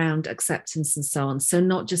things around acceptance and so on. So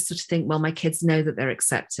not just sort of think, well, my kids know that they're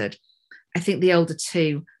accepted. I think the older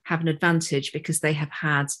two have an advantage because they have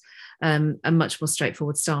had a much more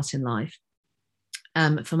straightforward start in life.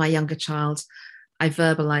 For my younger child, I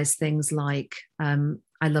verbalize things like,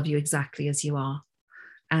 I love you exactly as you are.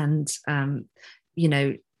 And,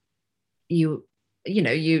 you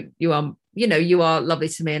are lovely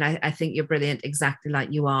to me. And I think you're brilliant exactly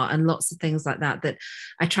like you are. And lots of things like that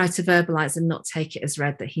I try to verbalize and not take it as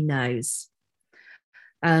read that he knows.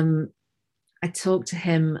 I talked to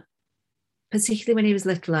him, particularly when he was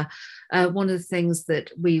littler. One of the things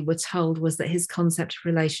that we were told was that his concept of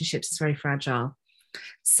relationships is very fragile.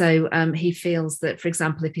 So he feels that, for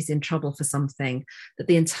example, if he's in trouble for something, that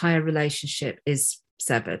the entire relationship is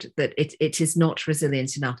severed, that it is not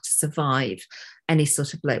resilient enough to survive any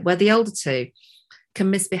sort of blip, where the older two can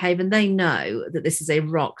misbehave and they know that this is a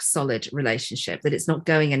rock solid relationship, that it's not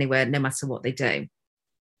going anywhere no matter what they do.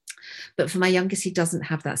 But for my youngest, he doesn't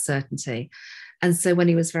have that certainty. And so when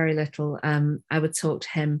he was very little, I would talk to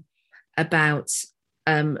him about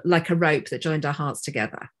like a rope that joined our hearts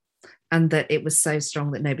together, and that it was so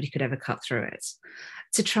strong that nobody could ever cut through it,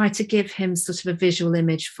 to try to give him sort of a visual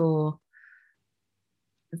image for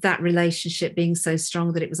that relationship being so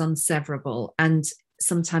strong that it was unseverable. And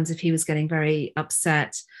sometimes if he was getting very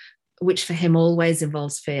upset, which for him always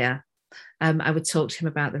involves fear, I would talk to him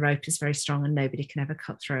about the rope is very strong and nobody can ever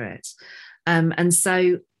cut through it. And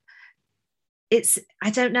so I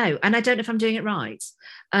don't know. And I don't know if I'm doing it right.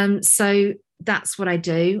 So that's what I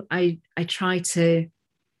do. I try to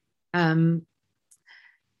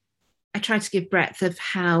give breadth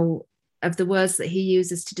of the words that he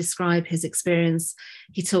uses to describe his experience.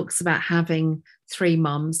 He talks about having 3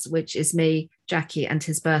 mums, which is me, Jackie, and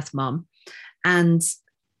his birth mum. And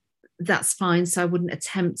that's fine. So I wouldn't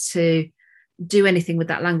attempt to do anything with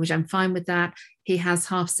that language, I'm fine with that. He has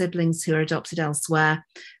half siblings who are adopted elsewhere,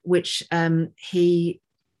 which he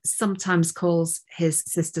sometimes calls his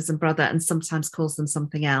sisters and brother and sometimes calls them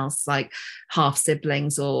something else, like half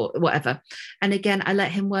siblings or whatever. And again, I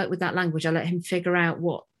let him work with that language. I let him figure out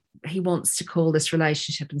what he wants to call this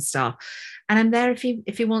relationship and stuff. And I'm there if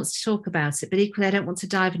he wants to talk about it. But equally, I don't want to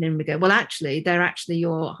dive in and go, well, actually, they're actually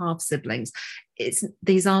your half siblings.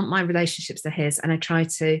 These aren't my relationships, they're his. And I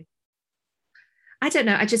don't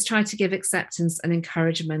know, I just try to give acceptance and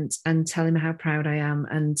encouragement and tell him how proud I am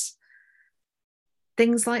and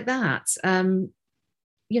things like that. So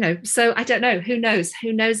I don't know. Who knows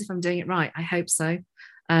if I'm doing it right? I hope so.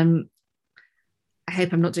 I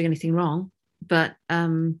hope I'm not doing anything wrong, but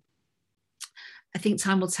I think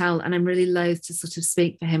time will tell. And I'm really loath to sort of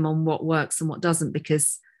speak for him on what works and what doesn't,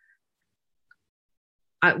 because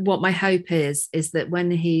what my hope is that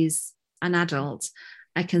when he's an adult,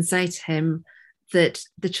 I can say to him that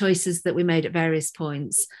the choices that we made at various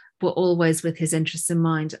points were always with his interests in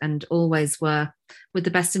mind and always were with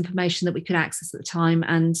the best information that we could access at the time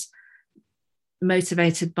and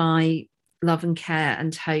motivated by love and care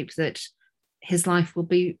and hope that his life will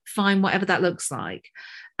be fine, whatever that looks like.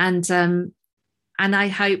 And I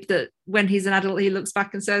hope that when he's an adult, he looks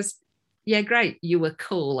back and says, yeah, great, you were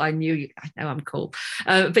cool. I knew you. I know I'm cool,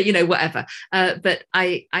 but whatever. But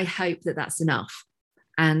I hope that that's enough.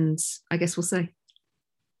 And I guess we'll see.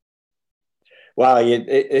 Wow,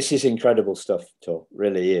 this is incredible stuff, Tor.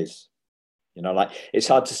 Really is. Like it's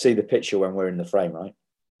hard to see the picture when we're in the frame, right?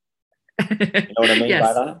 You know what I mean yes.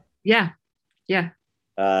 by that? Yeah.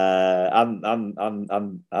 I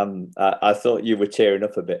thought you were tearing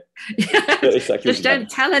up a bit. Just don't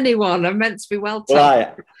tell anyone. I'm meant to be well told.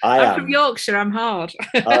 Well, I'm from Yorkshire. I'm hard.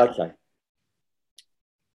 Okay.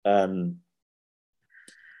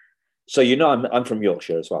 So I'm from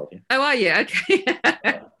Yorkshire as well. Yeah? Oh, are you? Okay.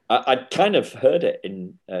 I'd kind of heard it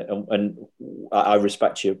and I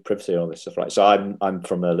respect your privacy on this stuff, right? So I'm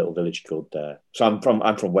from a little village called. So I'm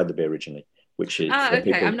from Wetherby originally, which is.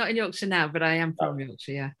 Okay. I'm not in Yorkshire now, but I am from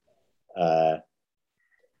Yorkshire. Yeah.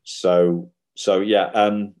 So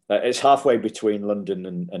yeah. It's halfway between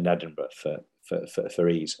London and Edinburgh for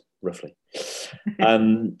ease, roughly.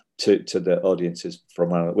 To the audiences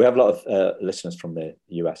from we have a lot of listeners from the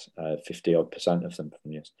US. 50% of them from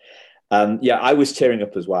the US. Yeah, I was tearing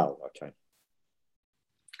up as well. Okay.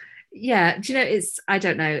 Yeah, do you know? I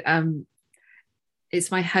don't know.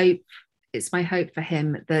 It's my hope. It's my hope for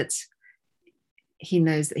him that he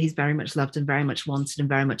knows that he's very much loved and very much wanted and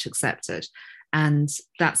very much accepted, and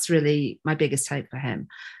that's really my biggest hope for him.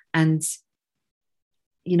 And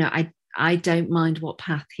I don't mind what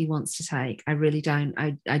path he wants to take. I really don't.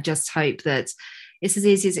 I just hope that it's as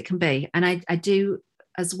easy as it can be, and I do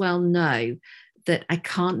as well know that I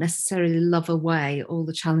can't necessarily love away all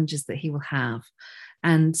the challenges that he will have.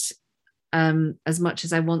 And as much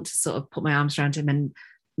as I want to sort of put my arms around him and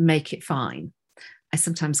make it fine, I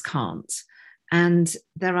sometimes can't. And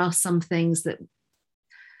there are some things that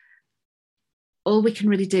all we can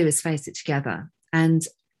really do is face it together. And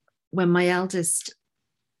when my eldest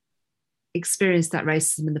experienced that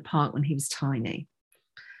racism in the park when he was tiny,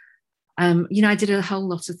 I did a whole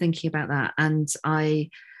lot of thinking about that. And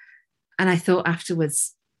I thought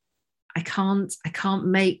afterwards, I can't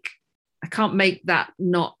make that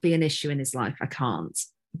not be an issue in his life. I can't,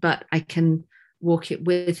 but I can walk it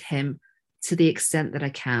with him to the extent that I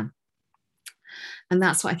can. And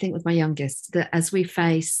that's what I think with my youngest, that as we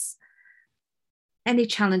face any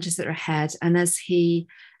challenges that are ahead, and as he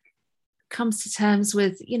comes to terms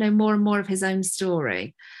with, more and more of his own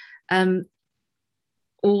story,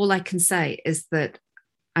 all I can say is that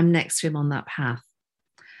I'm next to him on that path.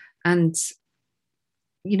 And,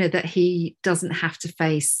 that he doesn't have to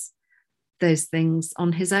face those things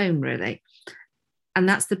on his own, really. And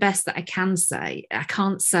that's the best that I can say. I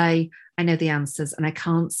can't say I know the answers, and I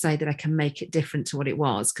can't say that I can make it different to what it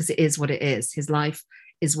was, because it is what it is. His life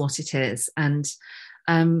is what it is. And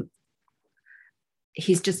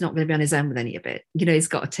he's just not going to be on his own with any of it. He's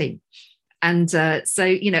got a team. And so,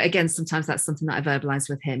 again, sometimes that's something that I verbalize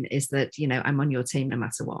with him, is that, I'm on your team no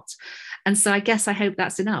matter what. And so I guess I hope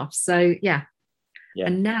that's enough. So, yeah.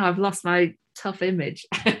 And now I've lost my tough image.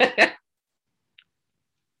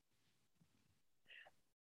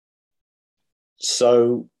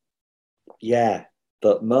 So, yeah,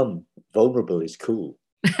 but Mum, vulnerable is cool.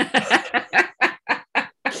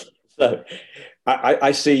 So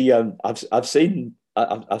I see, I've seen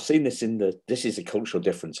this this is a cultural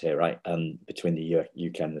difference here, right? Between the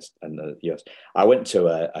UK and the US. I went to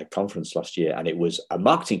a conference last year, and it was a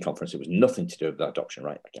marketing conference. It was nothing to do with adoption,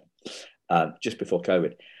 right? Okay. Just before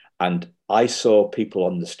COVID. And I saw people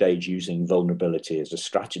on the stage using vulnerability as a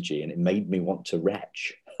strategy, and it made me want to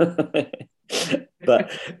retch.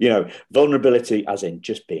 But, vulnerability as in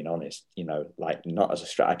just being honest, like not as a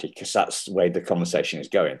strategy, because that's the way the conversation is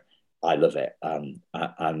going. I love it. I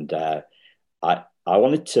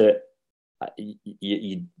wanted to,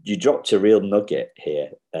 you dropped a real nugget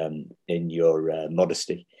here in your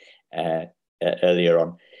modesty earlier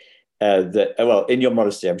on. In your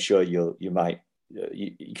modesty, I'm sure you might,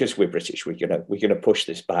 because we're British, we're gonna push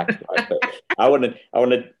this back. Right? But I want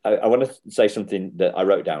to say something that I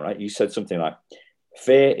wrote down. Right, you said something like,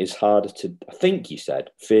 "Fear is harder to." I think you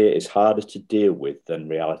said, "Fear is harder to deal with than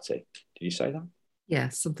reality." Did you say that? Yeah,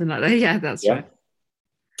 something like that. Yeah, that's right.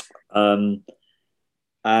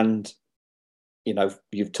 And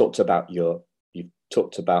you've talked about your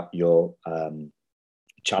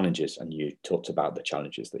challenges, and you talked about the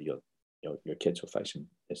challenges that your kids will face and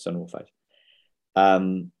your son will face.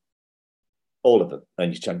 All of them,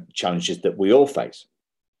 and challenges that we all face.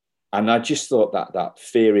 And I just thought that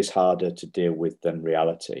fear is harder to deal with than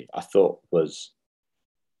reality, I thought was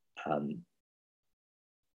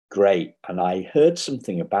great. And I heard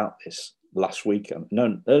something about this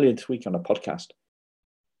earlier this week on a podcast,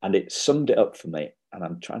 and it summed it up for me. And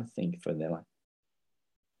I'm trying to think for the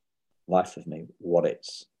life of me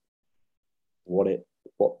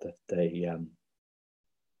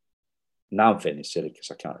now I'm feeling silly because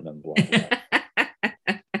I can't remember what.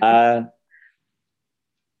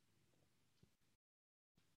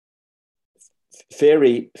 Fear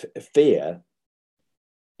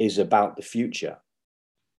is about the future,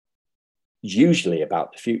 usually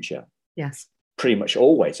about the future. Yes. Pretty much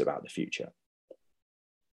always about the future.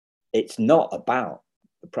 It's not about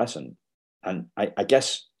the present. And I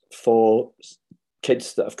guess for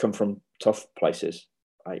kids that have come from tough places,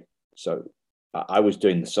 right? So I was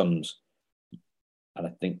doing the sums, and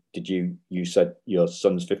I think, you said your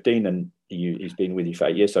son's 15 and he's been with you for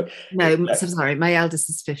 8 years. So no, so sorry, my eldest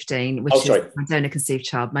is 15, which is my donor conceived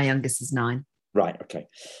child. My youngest is 9. Right. Okay.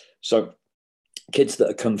 So kids that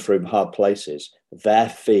have come from hard places, their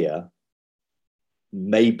fear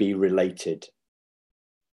may be related,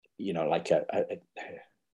 like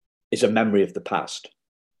is a memory of the past.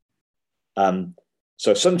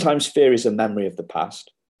 So sometimes fear is a memory of the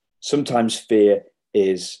past. Sometimes fear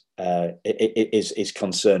is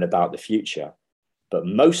concern about the future. But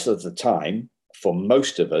most of the time, for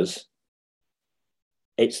most of us,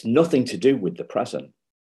 it's nothing to do with the present.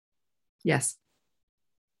 Yes.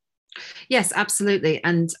 Yes, absolutely.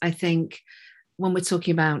 And I think when we're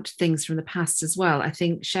talking about things from the past as well, I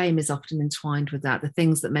think shame is often entwined with that. The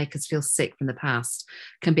things that make us feel sick from the past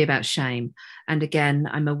can be about shame. And again,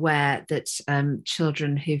 I'm aware that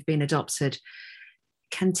children who've been adopted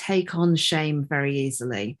can take on shame very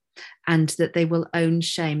easily, and that they will own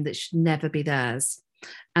shame that should never be theirs.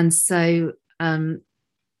 And so,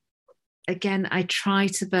 again, I try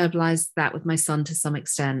to verbalize that with my son to some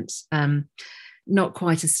extent, not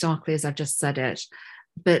quite as starkly as I've just said it,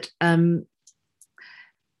 but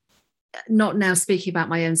not now speaking about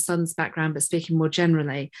my own son's background, but speaking more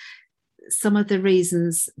generally. Some of the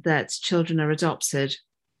reasons that children are adopted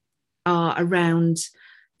are around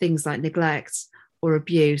things like neglect or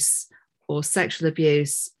abuse or sexual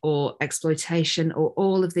abuse or exploitation or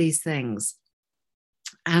all of these things.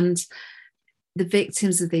 And the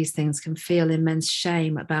victims of these things can feel immense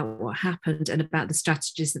shame about what happened and about the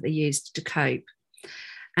strategies that they used to cope.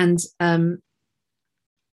 And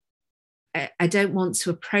I don't want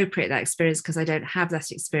to appropriate that experience because I don't have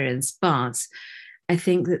that experience, but I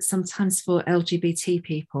think that sometimes for LGBT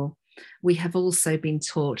people, we have also been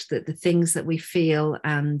taught that the things that we feel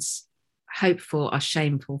and hope for are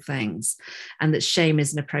shameful things, and that shame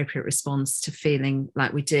is an appropriate response to feeling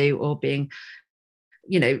like we do, or being,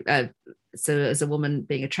 so as a woman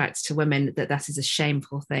being attracted to women, that is a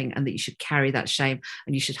shameful thing, and that you should carry that shame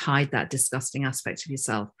and you should hide that disgusting aspect of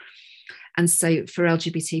yourself. And so for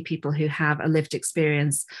LGBT people who have a lived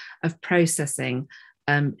experience of processing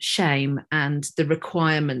shame and the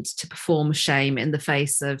requirement to perform shame in the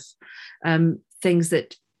face of things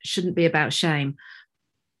that shouldn't be about shame,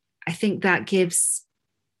 I think that gives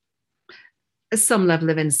some level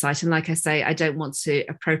of insight. And like I say, I don't want to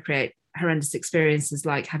appropriate horrendous experiences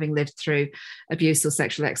like having lived through abuse or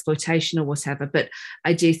sexual exploitation or whatever, but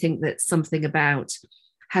I do think that something about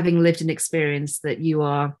having lived an experience that you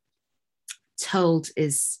are told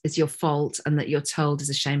is your fault and that you're told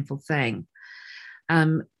is a shameful thing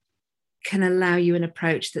can allow you an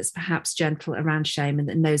approach that's perhaps gentle around shame and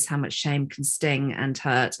that knows how much shame can sting and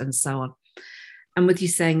hurt and so on. And with you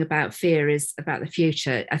saying about fear is about the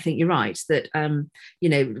future, I think you're right that,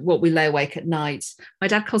 what we lay awake at night, my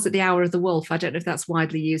dad calls it the hour of the wolf. I don't know if that's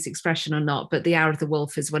widely used expression or not, but the hour of the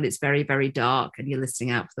wolf is when it's very, very dark and you're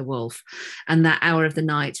listening out for the wolf. And that hour of the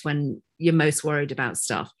night when you're most worried about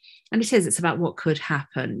stuff. And it's about what could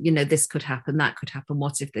happen. This could happen, that could happen.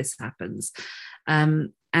 What if this happens?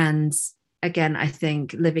 And again, I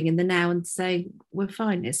think living in the now and saying, we're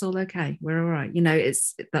fine, it's all okay, we're all right.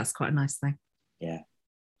 That's quite a nice thing. Yeah.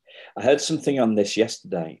 I heard something on this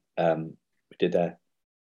yesterday. I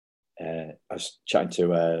was chatting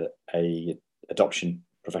to a adoption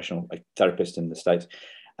professional, a therapist in the States,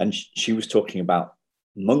 and she was talking about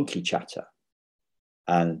monkey chatter.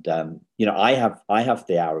 And, I have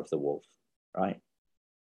the hour of the wolf, right?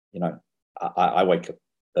 I wake up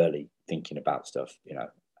early thinking about stuff,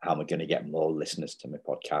 how am I going to get more listeners to my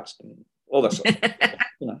podcast and all that sort of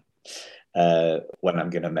stuff, when I'm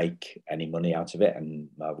going to make any money out of it, and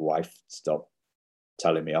my wife stopped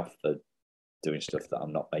telling me off for doing stuff that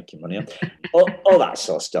I'm not making money on, all that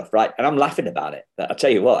sort of stuff, right? And I'm laughing about it. But I tell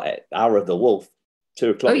you what, hour of the wolf, 2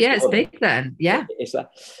 o'clock. Oh yeah, it's big then. Yeah, it's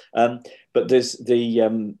that. But there's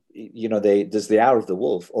there's the hour of the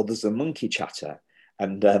wolf, or there's the monkey chatter,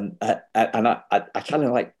 and I kind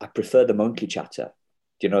of I prefer the monkey chatter.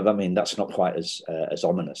 Do you know what I mean? That's not quite as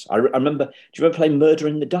ominous. I remember. Do you remember playing Murder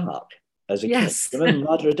in the Dark as a kid? Do you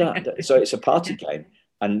remember Murder in the Dark? So it's a party game,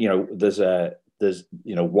 and there's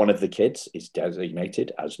one of the kids is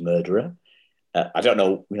designated as murderer. I don't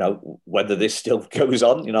know, whether this still goes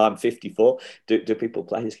on. I'm 54. Do people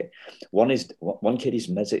play this game? One kid is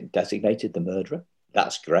designated the murderer.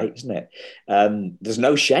 That's great, isn't it? There's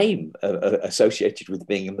no shame associated with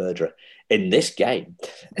being a murderer in this game,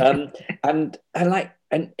 and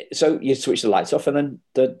so you switch the lights off, and then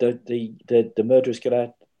the murderer's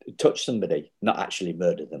gonna touch somebody, not actually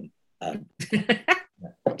murder them,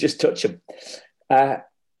 just touch them, and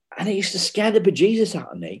it used to scare the bejesus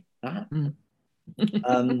out of me. Right?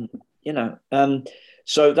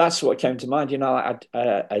 So that's what came to mind. I'd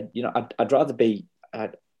rather be.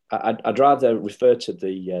 I'd rather refer to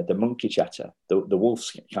the monkey chatter, the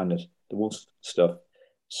wolf the wolf stuff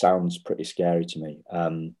sounds pretty scary to me.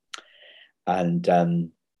 I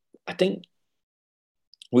think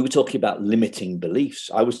we were talking about limiting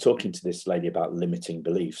beliefs. I was talking to this lady about limiting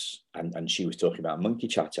beliefs, and she was talking about monkey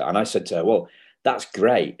chatter. And I said to her, well, that's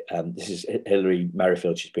great. This is Hilary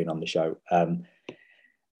Merrifield. She's been on the show.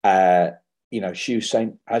 She was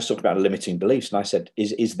saying, I was talking about limiting beliefs, and I said,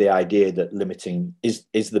 is the idea that limiting is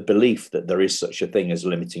the belief that there is such a thing as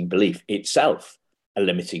limiting belief itself a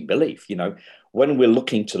limiting belief? When we're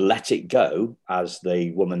looking to let it go, as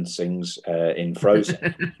the woman sings in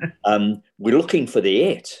Frozen, we're looking for the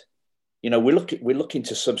it. We're looking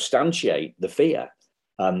to substantiate the fear.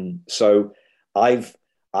 So I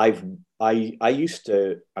used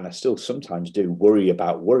to, and I still sometimes do, worry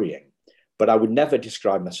about worrying. But I would never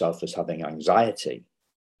describe myself as having anxiety.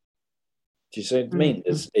 Do you see what I mean?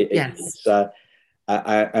 Yes. But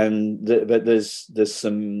there's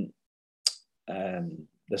some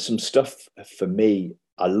stuff for me.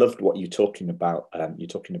 I loved what you're talking about. You're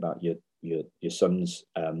talking about your son's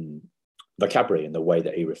vocabulary and the way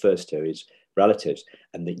that he refers to his relatives,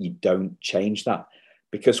 and that you don't change that.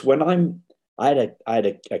 Because when I had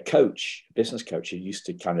a coach, a business coach, who used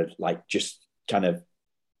to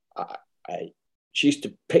she used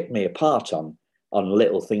to pick me apart on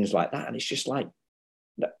little things like that, and it's just like,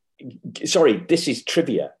 sorry, this is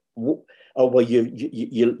trivia. Oh well,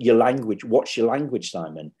 your language. What's your language,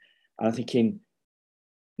 Simon? And I'm thinking,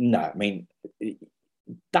 no, I mean,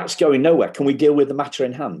 that's going nowhere. Can we deal with the matter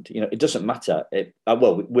in hand? It doesn't matter.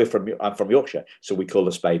 Well, I'm from Yorkshire, so we call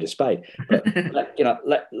a spade a spade. But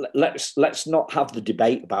let's not have the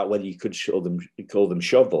debate about whether you could call them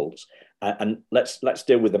shovels, and let's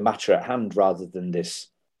deal with the matter at hand rather than this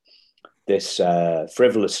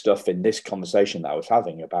frivolous stuff in this conversation that I was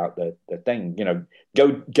having about the thing.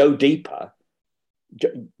 Go deeper,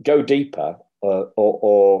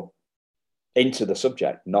 or into the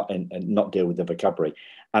subject, not deal with the vocabulary.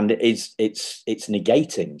 And it's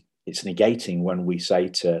negating when we say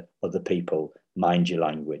to other people, mind your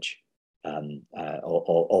language,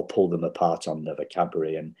 or pull them apart on the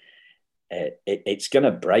vocabulary, and it's going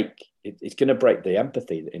to break the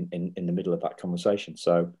empathy in the middle of that conversation.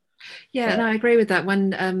 So yeah, and I agree with that.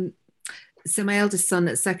 When so my eldest son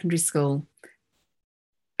at secondary school,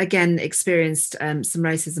 again, experienced some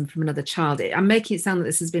racism from another child. I'm making it sound that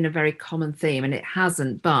this has been a very common theme, and it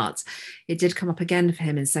hasn't, but it did come up again for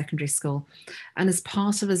him in secondary school. And as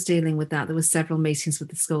part of us dealing with that, there were several meetings with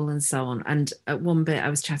the school and so on. And at one bit, I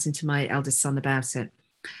was chatting to my eldest son about it.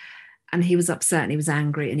 and he was upset and he was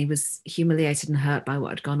angry and he was humiliated and hurt by what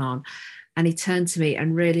had gone on. And he turned to me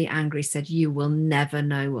and really angry said, "You will never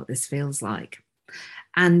know what this feels like."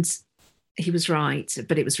 And he was right,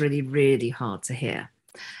 but it was really, really hard to hear.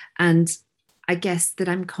 And I guess that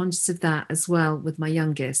I'm conscious of that as well with my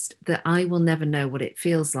youngest, that I will never know what it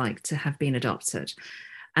feels like to have been adopted.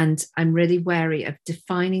 And I'm really wary of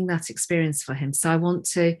defining that experience for him. So I want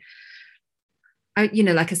to,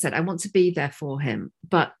 like I said, I want to be there for him.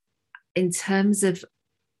 But in terms of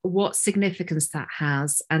what significance that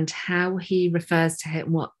has and how he refers to it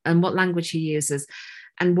and what language he uses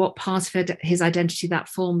and what part of his identity that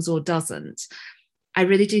forms or doesn't, I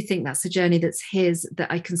really do think that's a journey that's his, that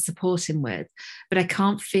I can support him with, but I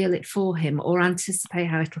can't feel it for him or anticipate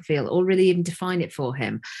how it'll feel or really even define it for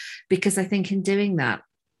him, because I think in doing that,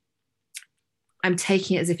 I'm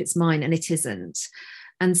taking it as if it's mine and it isn't.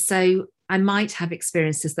 And so I might have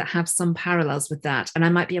experiences that have some parallels with that, and I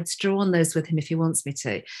might be able to draw on those with him if he wants me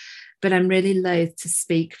to, but I'm really loath to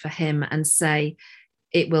speak for him and say,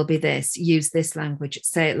 it will be this, use this language,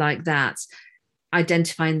 say it like that,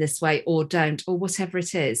 identify in this way or don't, or whatever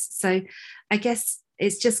it is. So I guess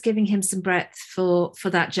it's just giving him some breadth for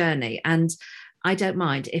that journey. And I don't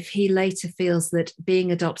mind if he later feels that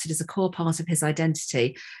being adopted is a core part of his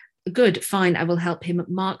identity. Good, fine, I will help him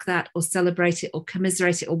mark that or celebrate it or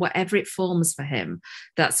commiserate it or whatever it forms for him.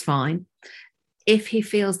 That's fine. If he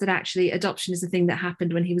feels that actually adoption is a thing that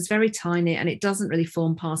happened when he was very tiny and it doesn't really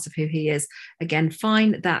form part of who he is, again,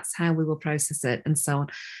 fine, that's how we will process it and so on.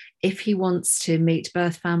 If he wants to meet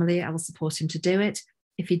birth family, I will support him to do it.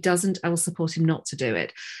 If he doesn't, I will support him not to do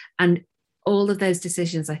it. And all of those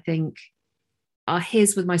decisions, I think, are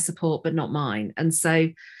his with my support, but not mine. And so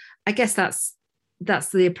I guess that's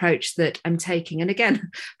the approach that I'm taking. And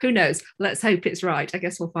again, who knows? Let's hope it's right. I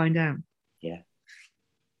guess we'll find out. Yeah.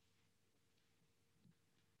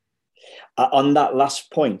 On that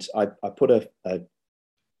last point, I put I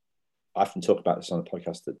often talk about this on the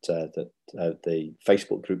podcast that the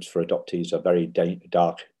Facebook groups for adoptees are very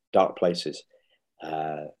dark places,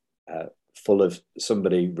 full of,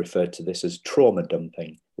 somebody referred to this as trauma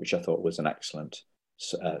dumping, which I thought was an excellent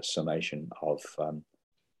summation of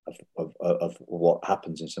what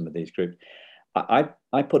happens in some of these groups. I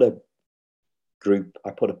put a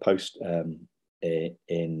post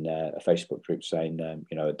in a Facebook group saying,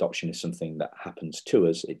 adoption is something that happens to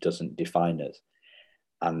us; it doesn't define us.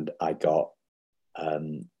 And I got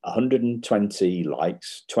 120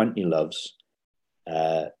 likes, 20 loves,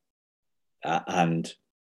 and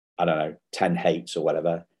I don't know, 10 hates or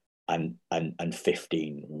whatever, and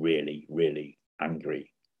 15 really, really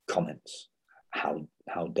angry comments. How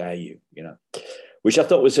dare you? Which I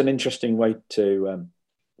thought was an interesting way to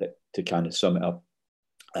kind of sum it up.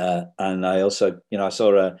 And I also, I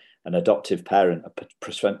saw an adoptive parent, a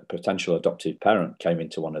potential adoptive parent, came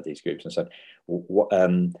into one of these groups and said,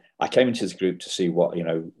 I came into this group to see what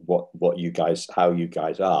you guys, how you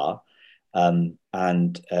guys are. And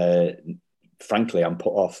frankly, I'm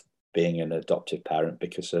put off being an adoptive parent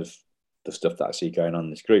because of the stuff that I see going on in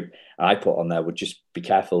this group. And I put on there, would just be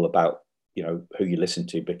careful about, who you listen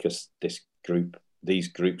to, because these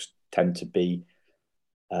groups tend to be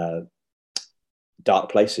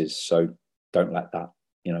dark places. So don't let that,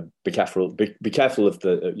 be careful. Be careful of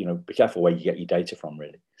be careful where you get your data from,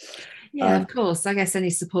 really. Yeah, of course. I guess any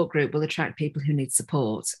support group will attract people who need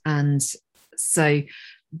support. And so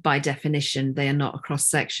by definition, they are not a cross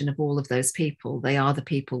section of all of those people. They are the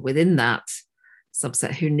people within that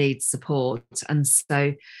subset who need support. And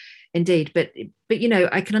so indeed, but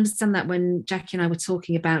I can understand that when Jackie and I were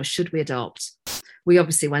talking about should we adopt, we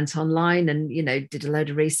obviously went online and, did a load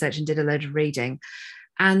of research and did a load of reading.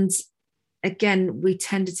 And again, we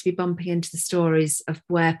tended to be bumping into the stories of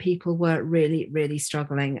where people were really, really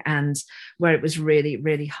struggling and where it was really,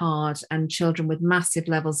 really hard, and children with massive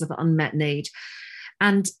levels of unmet need.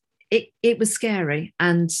 And it was scary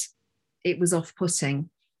and it was off-putting.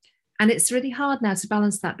 And it's really hard now to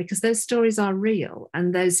balance that, because those stories are real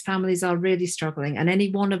and those families are really struggling, and any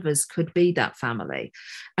one of us could be that family.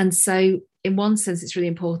 And so in one sense, it's really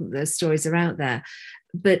important that those stories are out there,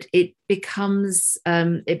 but it becomes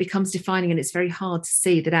defining, and it's very hard to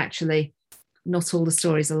see that actually not all the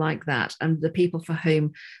stories are like that. And the people for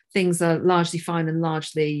whom things are largely fine and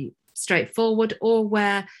largely straightforward, or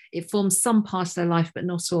where it forms some part of their life, but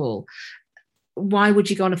not all. Why would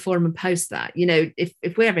you go on a forum and post that?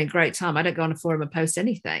 If we're having a great time, I don't go on a forum and post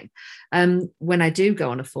anything. When I do go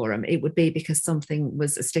on a forum, it would be because something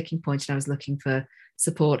was a sticking point and I was looking for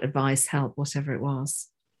support, advice, help, whatever it was.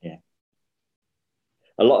 Yeah.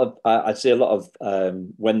 I see a lot of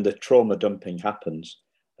when the trauma dumping happens,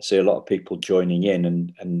 see a lot of people joining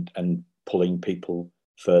in and pulling people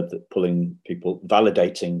further,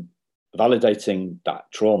 validating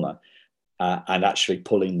that trauma, and actually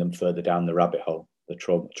pulling them further down the rabbit hole, the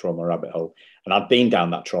trauma rabbit hole. And I've been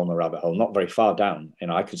down that trauma rabbit hole, not very far down.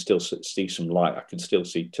 I could still see some light. I can still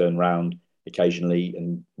turn around occasionally,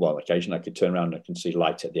 occasionally I could turn around and I can see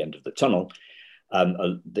light at the end of the tunnel.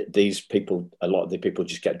 These people, a lot of the people,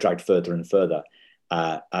 just get dragged further and further,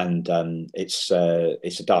 and it's a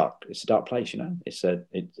dark place.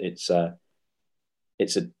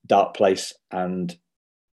 It's a dark place, and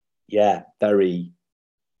very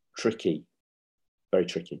tricky, very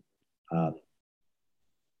tricky.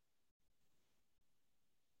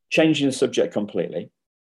 Changing the subject completely,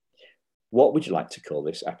 what would you like to call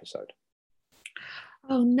this episode?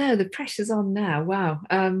 Oh no, the pressure's on now. Wow.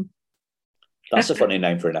 That's a funny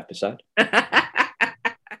name for an episode.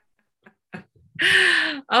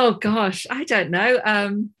 Oh gosh, I don't know.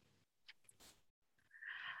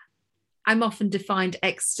 I'm often defined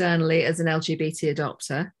externally as an LGBT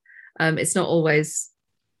adopter. It's not always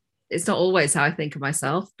how I think of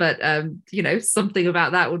myself, but something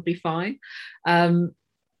about that would be fine. I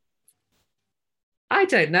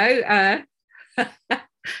don't know.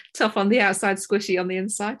 Tough on the outside, squishy on the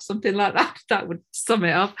inside, something like that. That would sum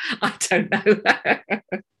it up. I don't know.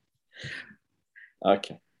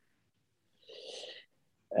 Okay.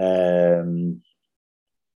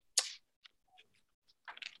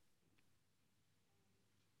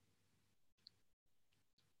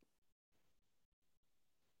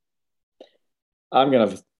 I'm going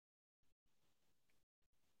to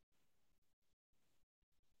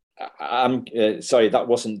I'm sorry, that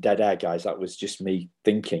wasn't dead air, guys. That was just me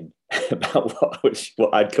thinking about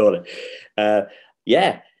what I'd call it.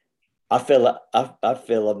 I feel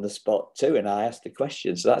on the spot too, and I asked the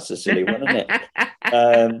question, so that's a silly one, isn't it?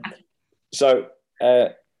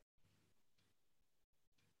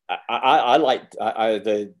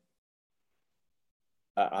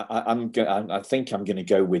 I think I'm going to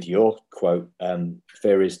go with your quote.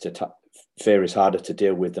 Fear is harder to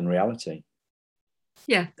deal with than reality.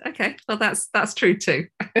 Yeah. Okay. Well, that's true too.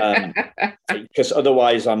 Because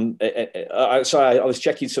otherwise, sorry. I was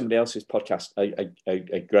checking somebody else's podcast,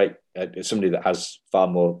 a great somebody that has far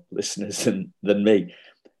more listeners than me,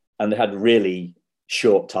 and they had really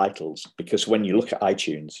short titles. Because when you look at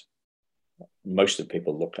iTunes, most of the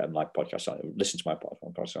people look at my podcast, listen to my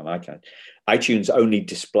podcast on iTunes. iTunes only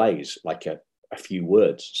displays like a few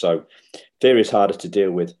words. So, fear is harder to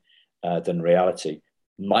deal with than reality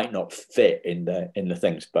might not fit in the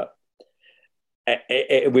things, but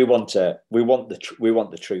we want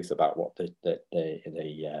the truth about what the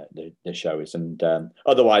show is, and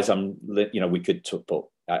otherwise, we could put.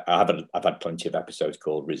 I've had plenty of episodes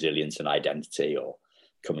called Resilience and Identity or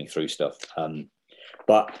Coming Through Stuff,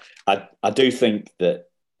 but I do think that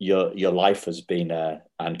your life has been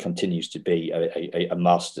and continues to be a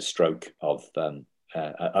master stroke of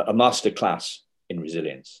a master class in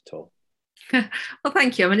resilience, Tor. Well,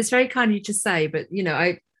 thank you. I mean, it's very kind of you to say, but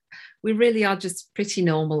we really are just pretty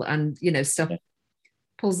normal, and stuff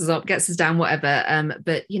pulls us up, gets us down, whatever.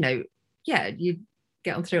 But you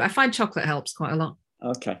get on through. I find chocolate helps quite a lot.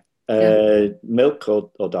 Okay. Milk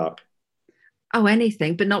or dark? Oh,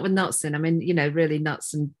 anything, but not with nuts in. I mean, really,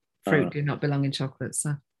 nuts and fruit do not belong in chocolate.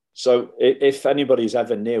 So if anybody's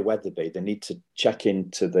ever near Wetherby, they need to check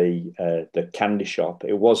into the candy shop.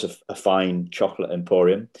 It was a fine chocolate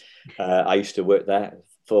emporium. I used to work there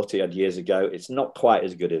 40 odd years ago. It's not quite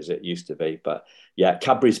as good as it used to be, but yeah,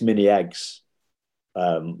 Cadbury's mini eggs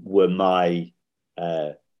were my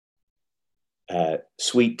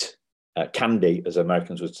sweet candy, as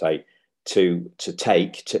Americans would say, to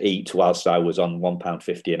eat whilst I was on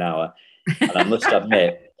 £1.50 an hour. And I must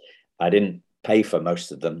admit, I didn't pay for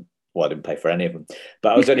most of them. Well, I didn't pay for any of them,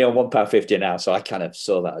 but I was only on £1.50 an hour, so I kind of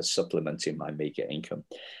saw that as supplementing my meager income.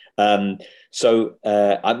 Maybe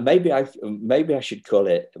I should call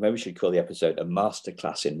it. Maybe we should call the episode a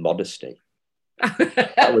masterclass in modesty.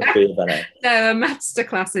 That would be better. No, a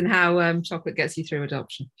masterclass in how chocolate gets you through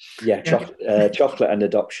adoption. Yeah, chocolate and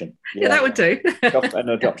adoption. Yeah, that would do. Chocolate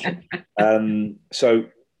and adoption.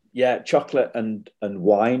 Chocolate and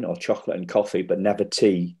wine, or chocolate and coffee, but never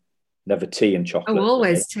tea. Never tea and chocolate. Oh,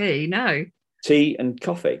 always tea. No. Tea and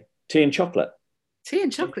coffee. Tea and chocolate. Tea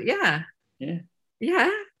and chocolate. Yeah. Yeah. Yeah.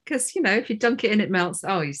 Because, if you dunk it in, it melts.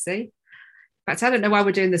 Oh, you see. In fact, I don't know why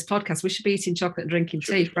we're doing this podcast. We should be eating chocolate and drinking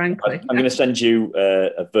tea, frankly. I'm going to send you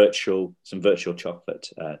some virtual chocolate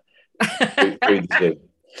through the Zoom.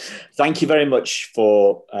 Thank you very much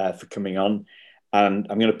for coming on. And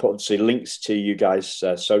I'm going to put links to you guys'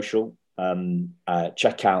 social.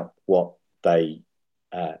 Check out what they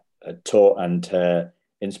Tor and her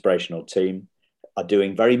inspirational team are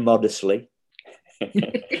doing very modestly.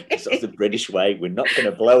 That's the British way. We're not going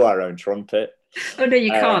to blow our own trumpet. Oh no,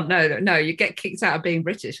 you can't. No, you get kicked out of being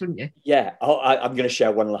British, wouldn't you? Yeah. I'm going to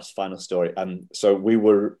share one last final story. So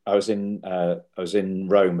I was in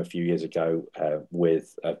Rome a few years ago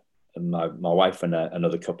with my wife and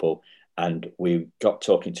another couple, and we got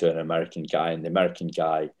talking to an American guy, and the American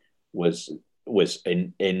guy was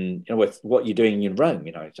in with what you're doing in Rome.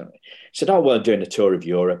 He said, "Oh, well, I'm doing a tour of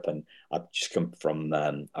Europe, and I've just come from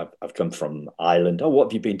I've come from Ireland. Oh, what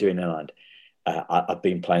have you been doing in Ireland? I've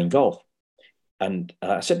been playing golf." And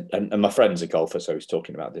I said, and my friend's a golfer, so he's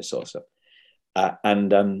talking about this also.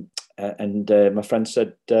 And my friend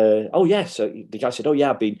said, "Oh yeah." So the guy said, "Oh yeah,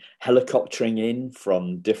 I've been helicoptering in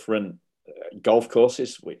from different golf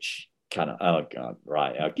courses," which kind of, oh god,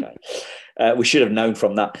 right, okay. We should have known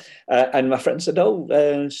from that. And my friend said,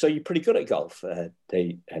 "Oh, so you're pretty good at golf?" And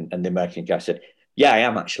the American guy said, "Yeah, I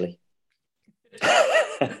am actually."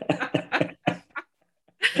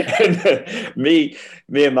 And me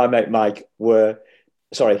and my mate Mike were,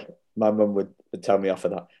 sorry, my mum would tell me off for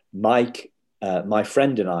that. Mike, my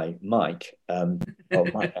friend and I, Mike,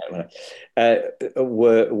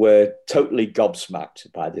 were totally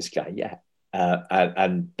gobsmacked by this guy. Yeah.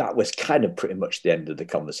 And that was kind of pretty much the end of the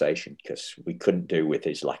conversation, because we couldn't do with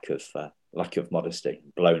his lack of modesty,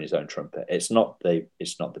 blowing his own trumpet. It's not the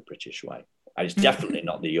British way, and it's definitely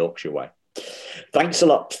not the Yorkshire way. Thanks a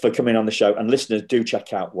lot for coming on the show, and listeners, do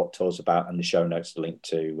check out what Tor's about, and the show notes link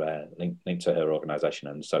to her organisation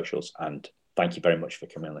and the socials. And thank you very much for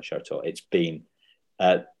coming on the show, Tor. It's been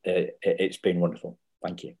wonderful.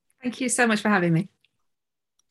 Thank you. Thank you so much for having me.